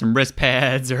know, some wrist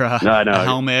pads or a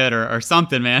helmet or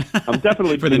something, man. I'm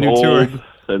definitely for the new tour.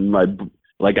 And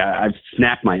I've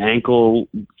snapped my ankle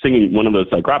singing one of the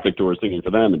Psychroptic tours, singing for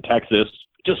them in Texas.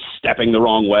 Just stepping the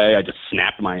wrong way, I just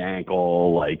snapped my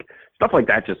ankle. Like, stuff like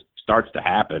that just starts to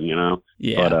happen,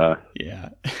 Yeah. But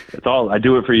it's all. I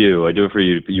do it for you. I do it for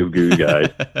you guys.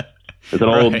 It's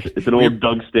an old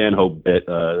Doug Stanhope bit.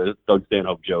 Doug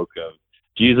Stanhope joke of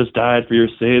Jesus died for your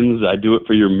sins. I do it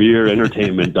for your mere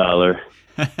entertainment dollar.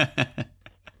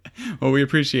 Well, we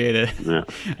appreciate it.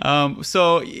 Yeah.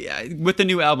 So with the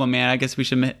new album, man, I guess we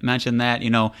should mention that.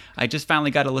 I just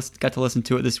finally got to listen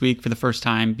to it this week for the first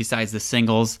time, besides the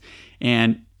singles.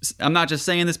 And I'm not just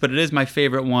saying this, but it is my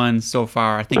favorite one so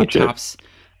far. I think it tops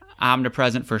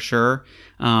Omnipresent for sure.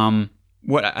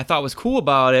 What I thought was cool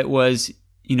about it was,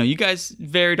 you guys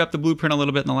varied up the blueprint a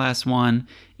little bit in the last one,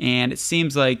 and it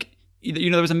seems like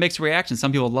there was a mixed reaction.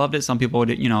 Some people loved it. Some people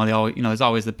did. There's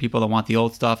always the people that want the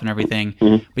old stuff and everything.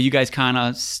 Mm-hmm. But you guys kind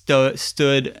of stood,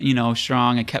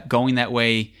 strong and kept going that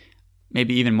way.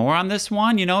 Maybe even more on this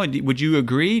one. Would you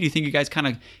agree? Do you think you guys kind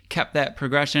of kept that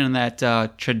progression and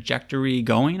that trajectory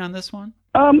going on this one?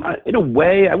 In a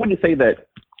way, I wouldn't say that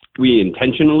we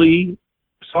intentionally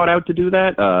sought out to do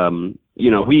that.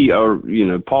 We are,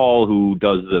 Paul,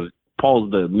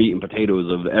 Paul's the meat and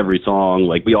potatoes of every song.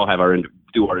 Like, we all have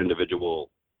do our individual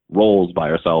roles by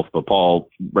ourselves, but Paul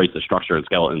writes the structure and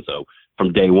skeleton. So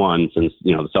from day one, since,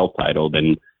 the self-titled,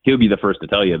 and he'll be the first to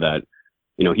tell you that,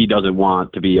 he doesn't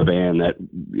want to be a band that,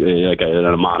 like an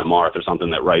Amon Amarth or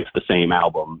something, that writes the same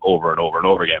album over and over and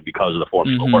over again because the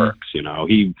formula works.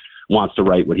 He wants to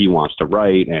write what he wants to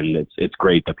write, and it's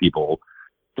great that people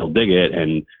still dig it.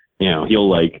 And,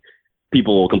 he'll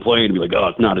people will complain and be like, oh,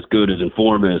 it's not as good as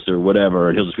Informus or whatever.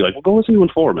 And he'll just be like, well, go listen to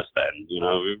Informus then.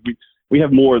 We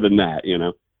have more than that,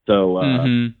 So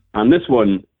on this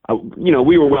one,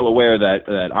 we were well aware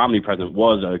that Omnipresent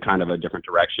was a kind of a different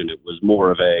direction. It was more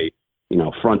of a,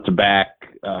 front to back,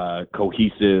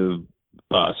 cohesive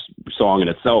song in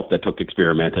itself that took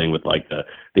experimenting with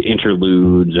the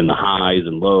interludes and the highs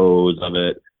and lows of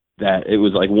it. That it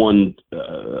was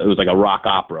it was like a rock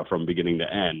opera from beginning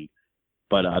to end.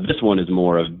 But this one is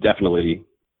more of definitely,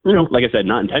 like I said,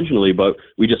 not intentionally, but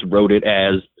we just wrote it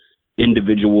as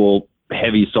individual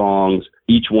heavy songs.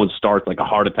 Each one starts like a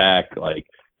heart attack,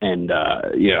 and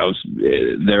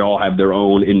they all have their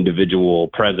own individual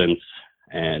presence.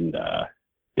 And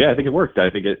I think it worked. I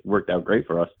think it worked out great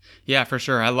for us. Yeah, for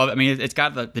sure. I love it. I mean, it's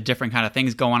got the different kind of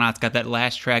things going on. It's got that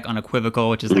last track, Unequivocal,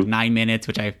 which is 9 minutes,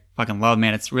 which I fucking love,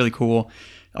 man. It's really cool.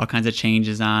 All kinds of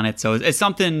changes on it. So it's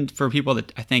something for people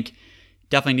that I think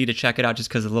definitely need to check it out just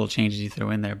because of the little changes you throw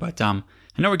in there. But I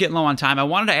know we're getting low on time. I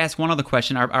wanted to ask one other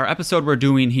question. Our episode we're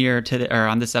doing here today, or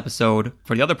on this episode,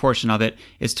 for the other portion of it,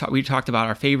 is we talked about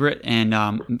our favorite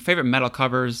favorite metal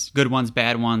covers, good ones,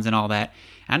 bad ones, and all that.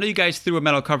 I know you guys threw a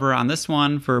metal cover on this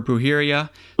one for Brujeria.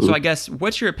 So I guess,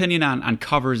 what's your opinion on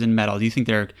covers in metal? Do you think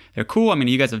they're cool? I mean,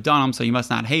 you guys have done them, so you must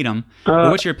not hate them.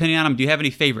 But what's your opinion on them? Do you have any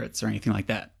favorites or anything like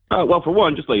that? Well, for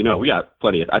one, just to let you know, we got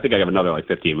plenty. I think I have another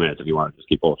 15 minutes if you want to just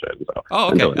keep bullshitting. So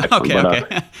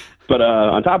Okay. But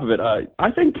on top of it,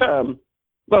 I think,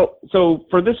 so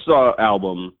for this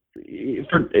album,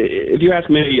 if you ask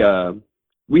me,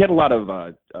 we had a lot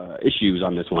of issues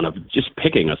on this one of just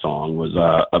picking a song was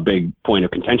a big point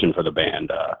of contention for the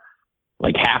band.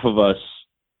 Half of us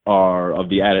are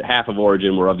half of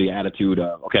Origin were of the attitude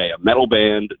of, okay, a metal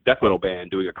band, death metal band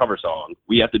doing a cover song.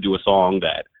 We have to do a song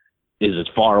that is as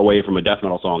far away from a death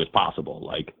metal song as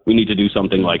possible. We need to do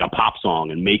something like a pop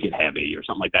song and make it heavy or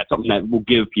something like that, something that will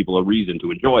give people a reason to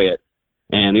enjoy it.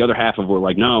 And the other half of were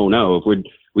like, no, if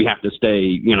we have to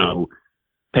stay,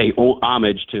 pay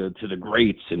homage to the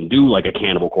greats and do a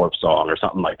Cannibal Corpse song or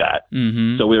something like that.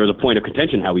 Mm-hmm. So there was a point of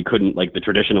contention how we couldn't, the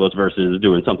traditionalist versus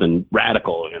doing something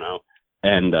radical,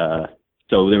 And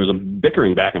so there was a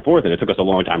bickering back and forth, and it took us a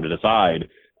long time to decide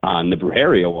on the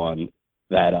Brujeria one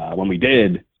that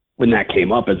when that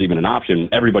came up as even an option,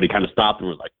 everybody kind of stopped and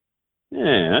was like,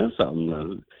 yeah, that's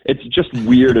something. It's just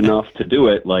weird enough to do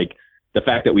it. The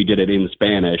fact that we did it in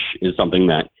Spanish is something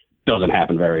that doesn't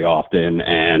happen very often.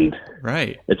 And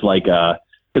right. It's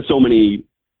it's so many,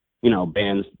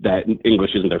 bands that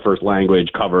English isn't their first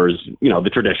language covers, the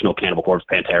traditional Cannibal Corpse,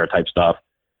 Pantera type stuff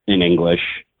in English.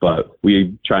 But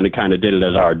we kind of did it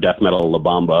as our death metal La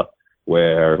Bamba,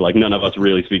 where none of us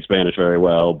really speak Spanish very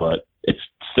well, but it's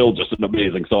still just an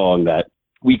amazing song that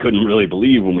we couldn't really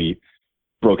believe when we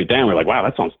broke it down. We're like, wow,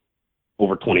 that song's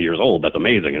over 20 years old. That's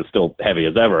amazing. It's still heavy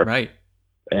as ever. Right.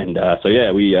 And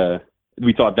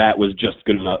we thought that was just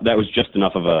good enough. That was just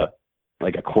enough of a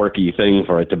quirky thing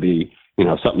for it to be,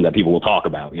 something that people will talk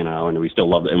about, and we still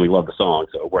love it and we love the song.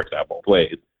 So it works out both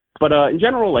ways. But in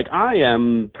general, I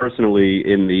am personally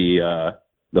in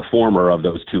the former of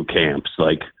those two camps.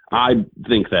 I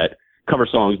think that cover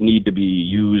songs need to be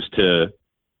used to,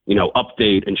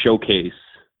 update and showcase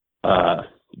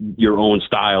your own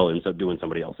style instead of doing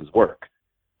somebody else's work.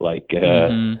 I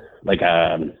don't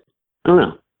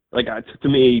know. To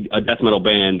me, a death metal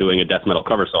band doing a death metal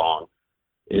cover song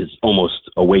is almost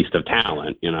a waste of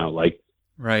talent,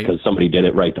 right, because somebody did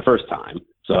it right the first time.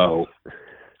 So,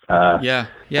 yeah.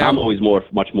 I'm always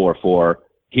much more for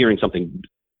hearing something,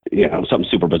 something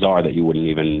super bizarre that you wouldn't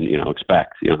even,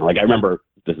 expect. I remember,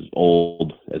 this is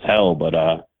old as hell, but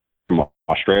from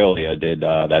Australia did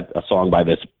a song by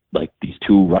these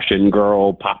two Russian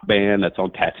girl pop band that's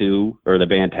on Tattoo, or the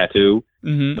band Tattoo.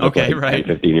 Mm-hmm. Okay, right.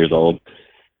 10, 15 years old.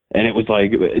 And it was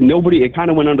it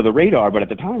kind of went under the radar, but at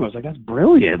the time I was like, that's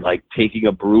brilliant. Taking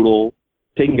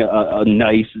a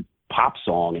nice pop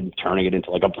song and turning it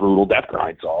into a brutal death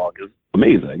grind song is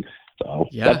amazing. So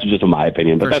that's just my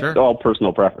opinion, but that's all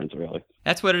personal preference, really.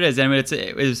 That's what it is. I mean,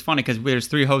 it was funny because there's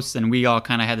three hosts and we all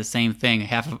kind of had the same thing.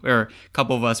 A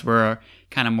couple of us were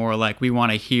kind of more we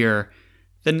want to hear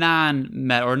the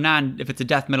non-metal or if it's a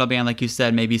death metal band, like you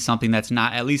said, maybe something that's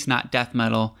not, at least not death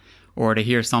metal, or to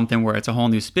hear something where it's a whole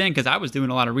new spin. Because I was doing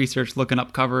a lot of research, looking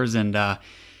up covers, and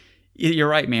you're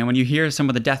right, man. When you hear some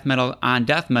of the death metal on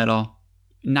death metal,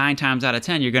 9 times out of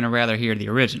 10, you're going to rather hear the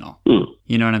original.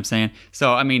 You know what I'm saying?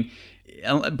 So, I mean,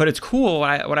 but it's cool.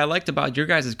 What I liked about your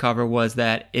guys' cover was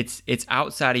that it's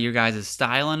outside of your guys'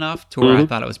 style enough to where I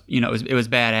thought it was, you know, it was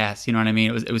badass. You know what I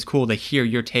mean? It was cool to hear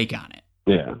your take on it.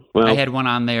 Yeah. Well, I had one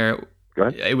on there. Go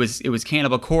ahead. It was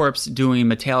Cannibal Corpse doing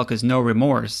Metallica's No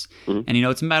Remorse, and you know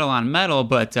it's metal on metal,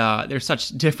 but there's such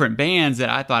different bands that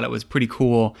I thought it was pretty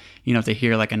cool, you know, to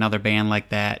hear like another band like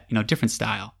that, you know, different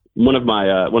style. One of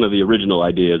the original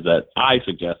ideas that I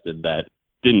suggested that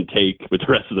didn't take with the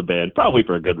rest of the band, probably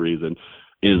for a good reason,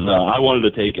 is I wanted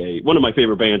to take one of my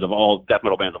favorite bands of all death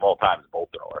metal bands of all time is Bolt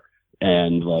Thrower,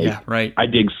 and like Yeah, right. I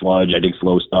dig sludge, I dig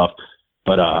slow stuff,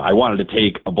 but I wanted to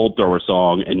take a Bolt Thrower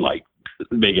song and like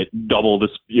make it double the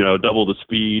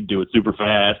speed, do it super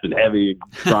fast and heavy,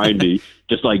 grindy,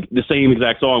 just like the same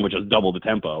exact song, but just double the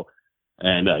tempo.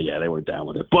 And yeah, they weren't down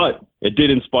with it, but it did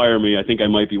inspire me. I think I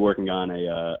might be working on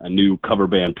a new cover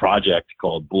band project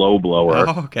called Blow Blower.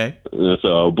 Oh, okay.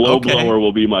 So Blow Blower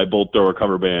will be my Bolt Thrower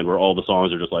cover band, where all the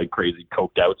songs are just like crazy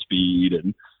coked out speed,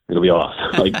 and it'll be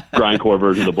awesome, like grindcore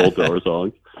versions of Bolt Thrower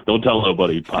songs. Don't tell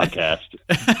nobody podcast.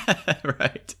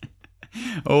 Right.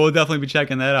 Oh, we'll definitely be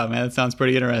checking that out, man. That sounds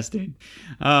pretty interesting.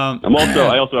 I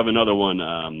also have another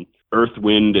one, Earth,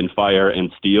 Wind, and Fire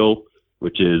and Steel,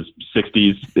 which is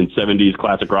 60s and 70s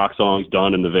classic rock songs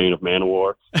done in the vein of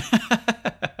Manowar.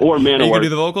 Or Manowar. You can do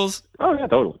the vocals? Oh, yeah,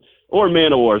 totally. Or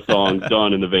Manowar songs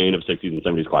done in the vein of 60s and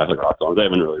 70s classic rock songs. I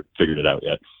haven't really figured it out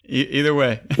yet. Either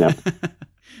way. Yeah.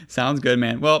 Sounds good,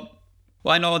 man. Well,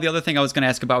 I know the other thing I was going to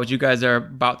ask about was you guys are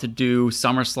about to do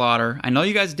Summer Slaughter. I know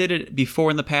you guys did it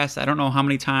before in the past. I don't know how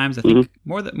many times. I think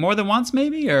more than once,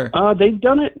 maybe? Or they've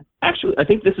done it. Actually, I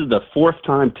think this is the 4th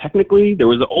time technically. There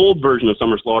was an old version of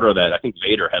Summer Slaughter that I think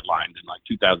Vader headlined in like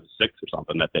 2006 or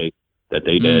something that they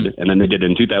did. And then they did it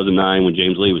in 2009 when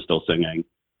James Lee was still singing.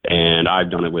 And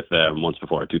I've done it with them once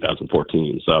before in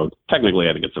 2014. So technically,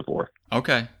 I think it's the 4th.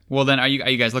 Okay. Well, then, are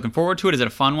you guys looking forward to it? Is it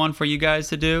a fun one for you guys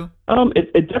to do?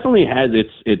 It definitely has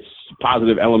its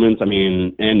positive elements. I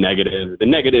mean, and negative. The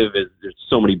negative is there's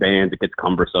so many bands. It gets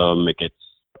cumbersome. It gets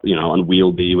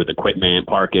unwieldy with equipment,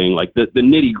 parking. Like the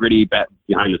nitty gritty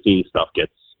behind the scenes stuff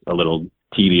gets a little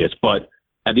tedious. But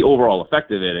the overall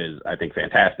effect of it is, I think,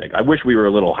 fantastic. I wish we were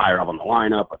a little higher up on the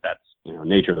lineup, but that's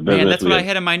nature of the business. Man, that's what I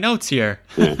had in my notes here.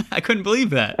 Yeah. I couldn't believe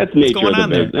that. That's What's nature going of the on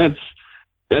there? business.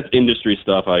 That's industry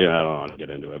stuff. I don't want to get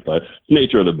into it, but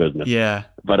nature of the business. Yeah.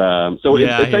 But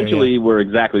essentially we're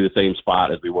exactly the same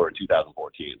spot as we were in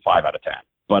 2014, 5 out of 10.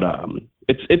 But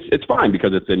it's fine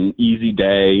because it's an easy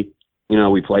day.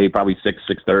 We play probably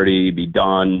 6:30, be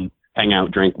done, hang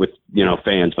out, drink with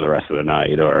fans for the rest of the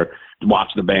night, or watch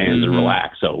the bands and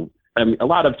relax. So I mean, a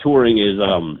lot of touring is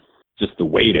just the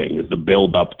waiting, is the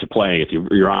build up to play. If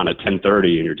you're on at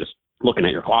 10:30 and you're just looking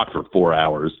at your clock for 4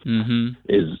 hours,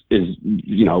 is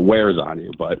wears on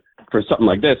you. But for something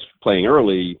like this, playing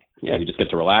early, yeah, you just get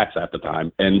to relax half the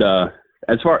time. And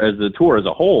as far as the tour as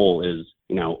a whole is,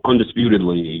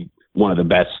 undisputedly one of the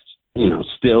best,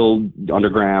 still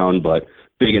underground, but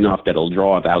big enough that it'll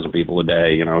draw 1,000 people a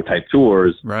day, type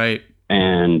tours. Right.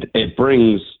 And it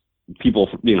brings people,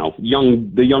 the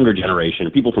younger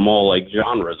generation, people from all like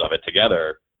genres of it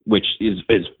together, which is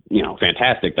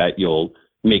fantastic that you'll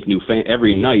make new fans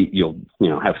every night. You'll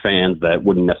have fans that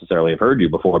wouldn't necessarily have heard you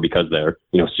before because they're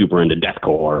super into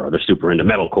deathcore or they're super into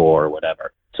metalcore or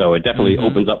whatever. So it definitely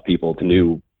opens up people to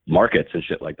new markets and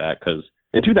shit like that. Because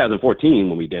in 2014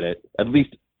 when we did it, at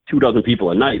least 24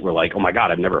 people a night were like, oh my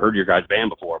God, I've never heard your guys' band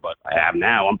before, but I have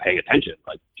now. I'm paying attention,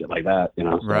 like shit like that.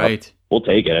 So right. We'll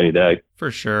take it any day.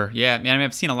 For sure. Yeah. I mean,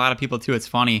 I've seen a lot of people too. It's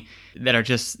funny that are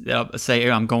just say,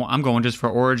 hey, I'm going just for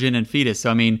Origin and Fetus.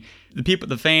 So, I mean,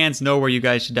 the fans know where you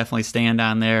guys should definitely stand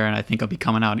on there. And I think I'll be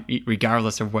coming out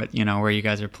regardless of what, where you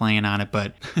guys are playing on it.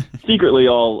 But secretly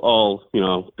all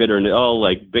bitterness, all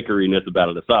like bickeriness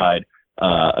about it aside,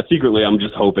 secretly, I'm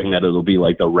just hoping that it'll be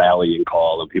like the rallying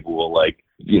call and people will like,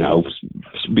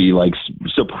 be like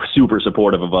super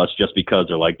supportive of us just because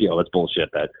they're like, that's bullshit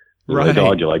that I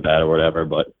dogged you like that or whatever.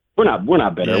 But we're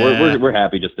not bitter. Yeah. We're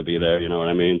happy just to be there. You know what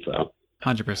I mean? So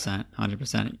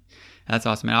 100%. That's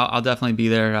awesome, man. I'll definitely be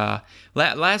there.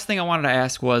 Last thing I wanted to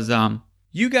ask was,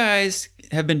 you guys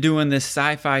have been doing this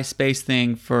sci-fi space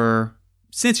thing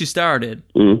since you started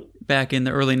back in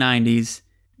the early 90s.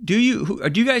 Do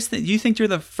you guys do you think you're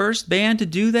the first band to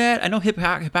do that? I know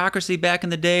Hypocrisy back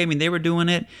in the day. I mean, they were doing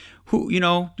it. Who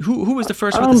was the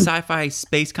first with the sci-fi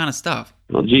space kind of stuff?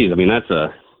 Well, geez, I mean that's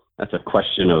a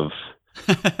question of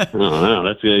I don't know.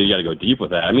 That's you got to go deep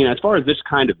with that. I mean, as far as this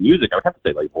kind of music, I would have to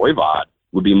say like Voivod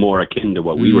would be more akin to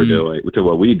what we were doing, to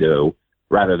what we do,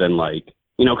 rather than like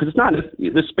because it's not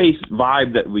the space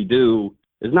vibe that we do.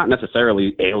 It's not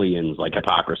necessarily aliens like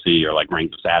Hypocrisy or like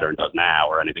Rings of Saturn does now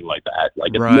or anything like that.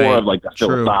 Like it's more of like the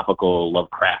philosophical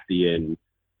Lovecraftian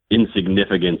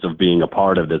insignificance of being a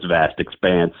part of this vast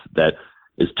expanse that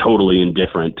is totally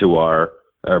indifferent to our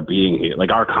being here. Like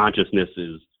our consciousness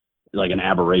is like an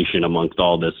aberration amongst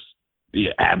all this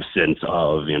absence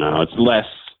of, it's less,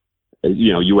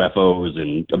 UFOs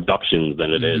and abductions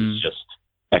than it is just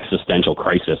existential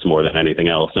crisis more than anything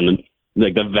else. And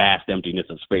like the vast emptiness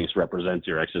of space represents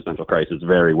your existential crisis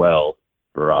very well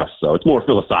for us. So it's more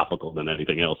philosophical than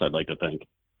anything else, I'd like to think.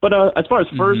 But as far as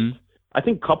first, I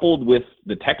think coupled with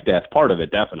the tech death part of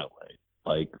it, definitely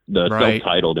like the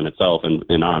self-titled in itself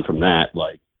and on from that,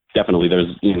 like definitely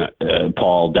there's,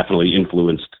 Paul definitely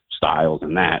influenced styles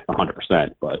in that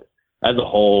 100%. But as a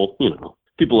whole,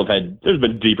 there's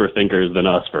been deeper thinkers than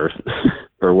us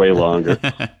for way longer.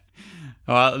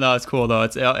 Well, no, it's cool though.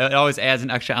 It always adds an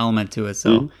extra element to it.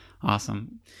 So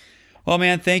awesome. Well,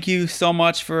 man, thank you so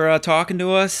much for talking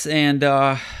to us. And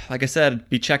like I said,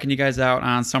 be checking you guys out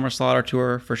on Summer Slaughter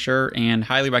Tour for sure, and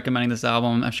highly recommending this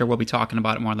album. I'm sure we'll be talking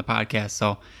about it more on the podcast.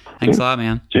 So thanks a lot,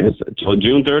 man. Cheers.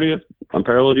 June 30th on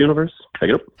Parallel Universe.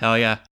 Take it up. Hell yeah.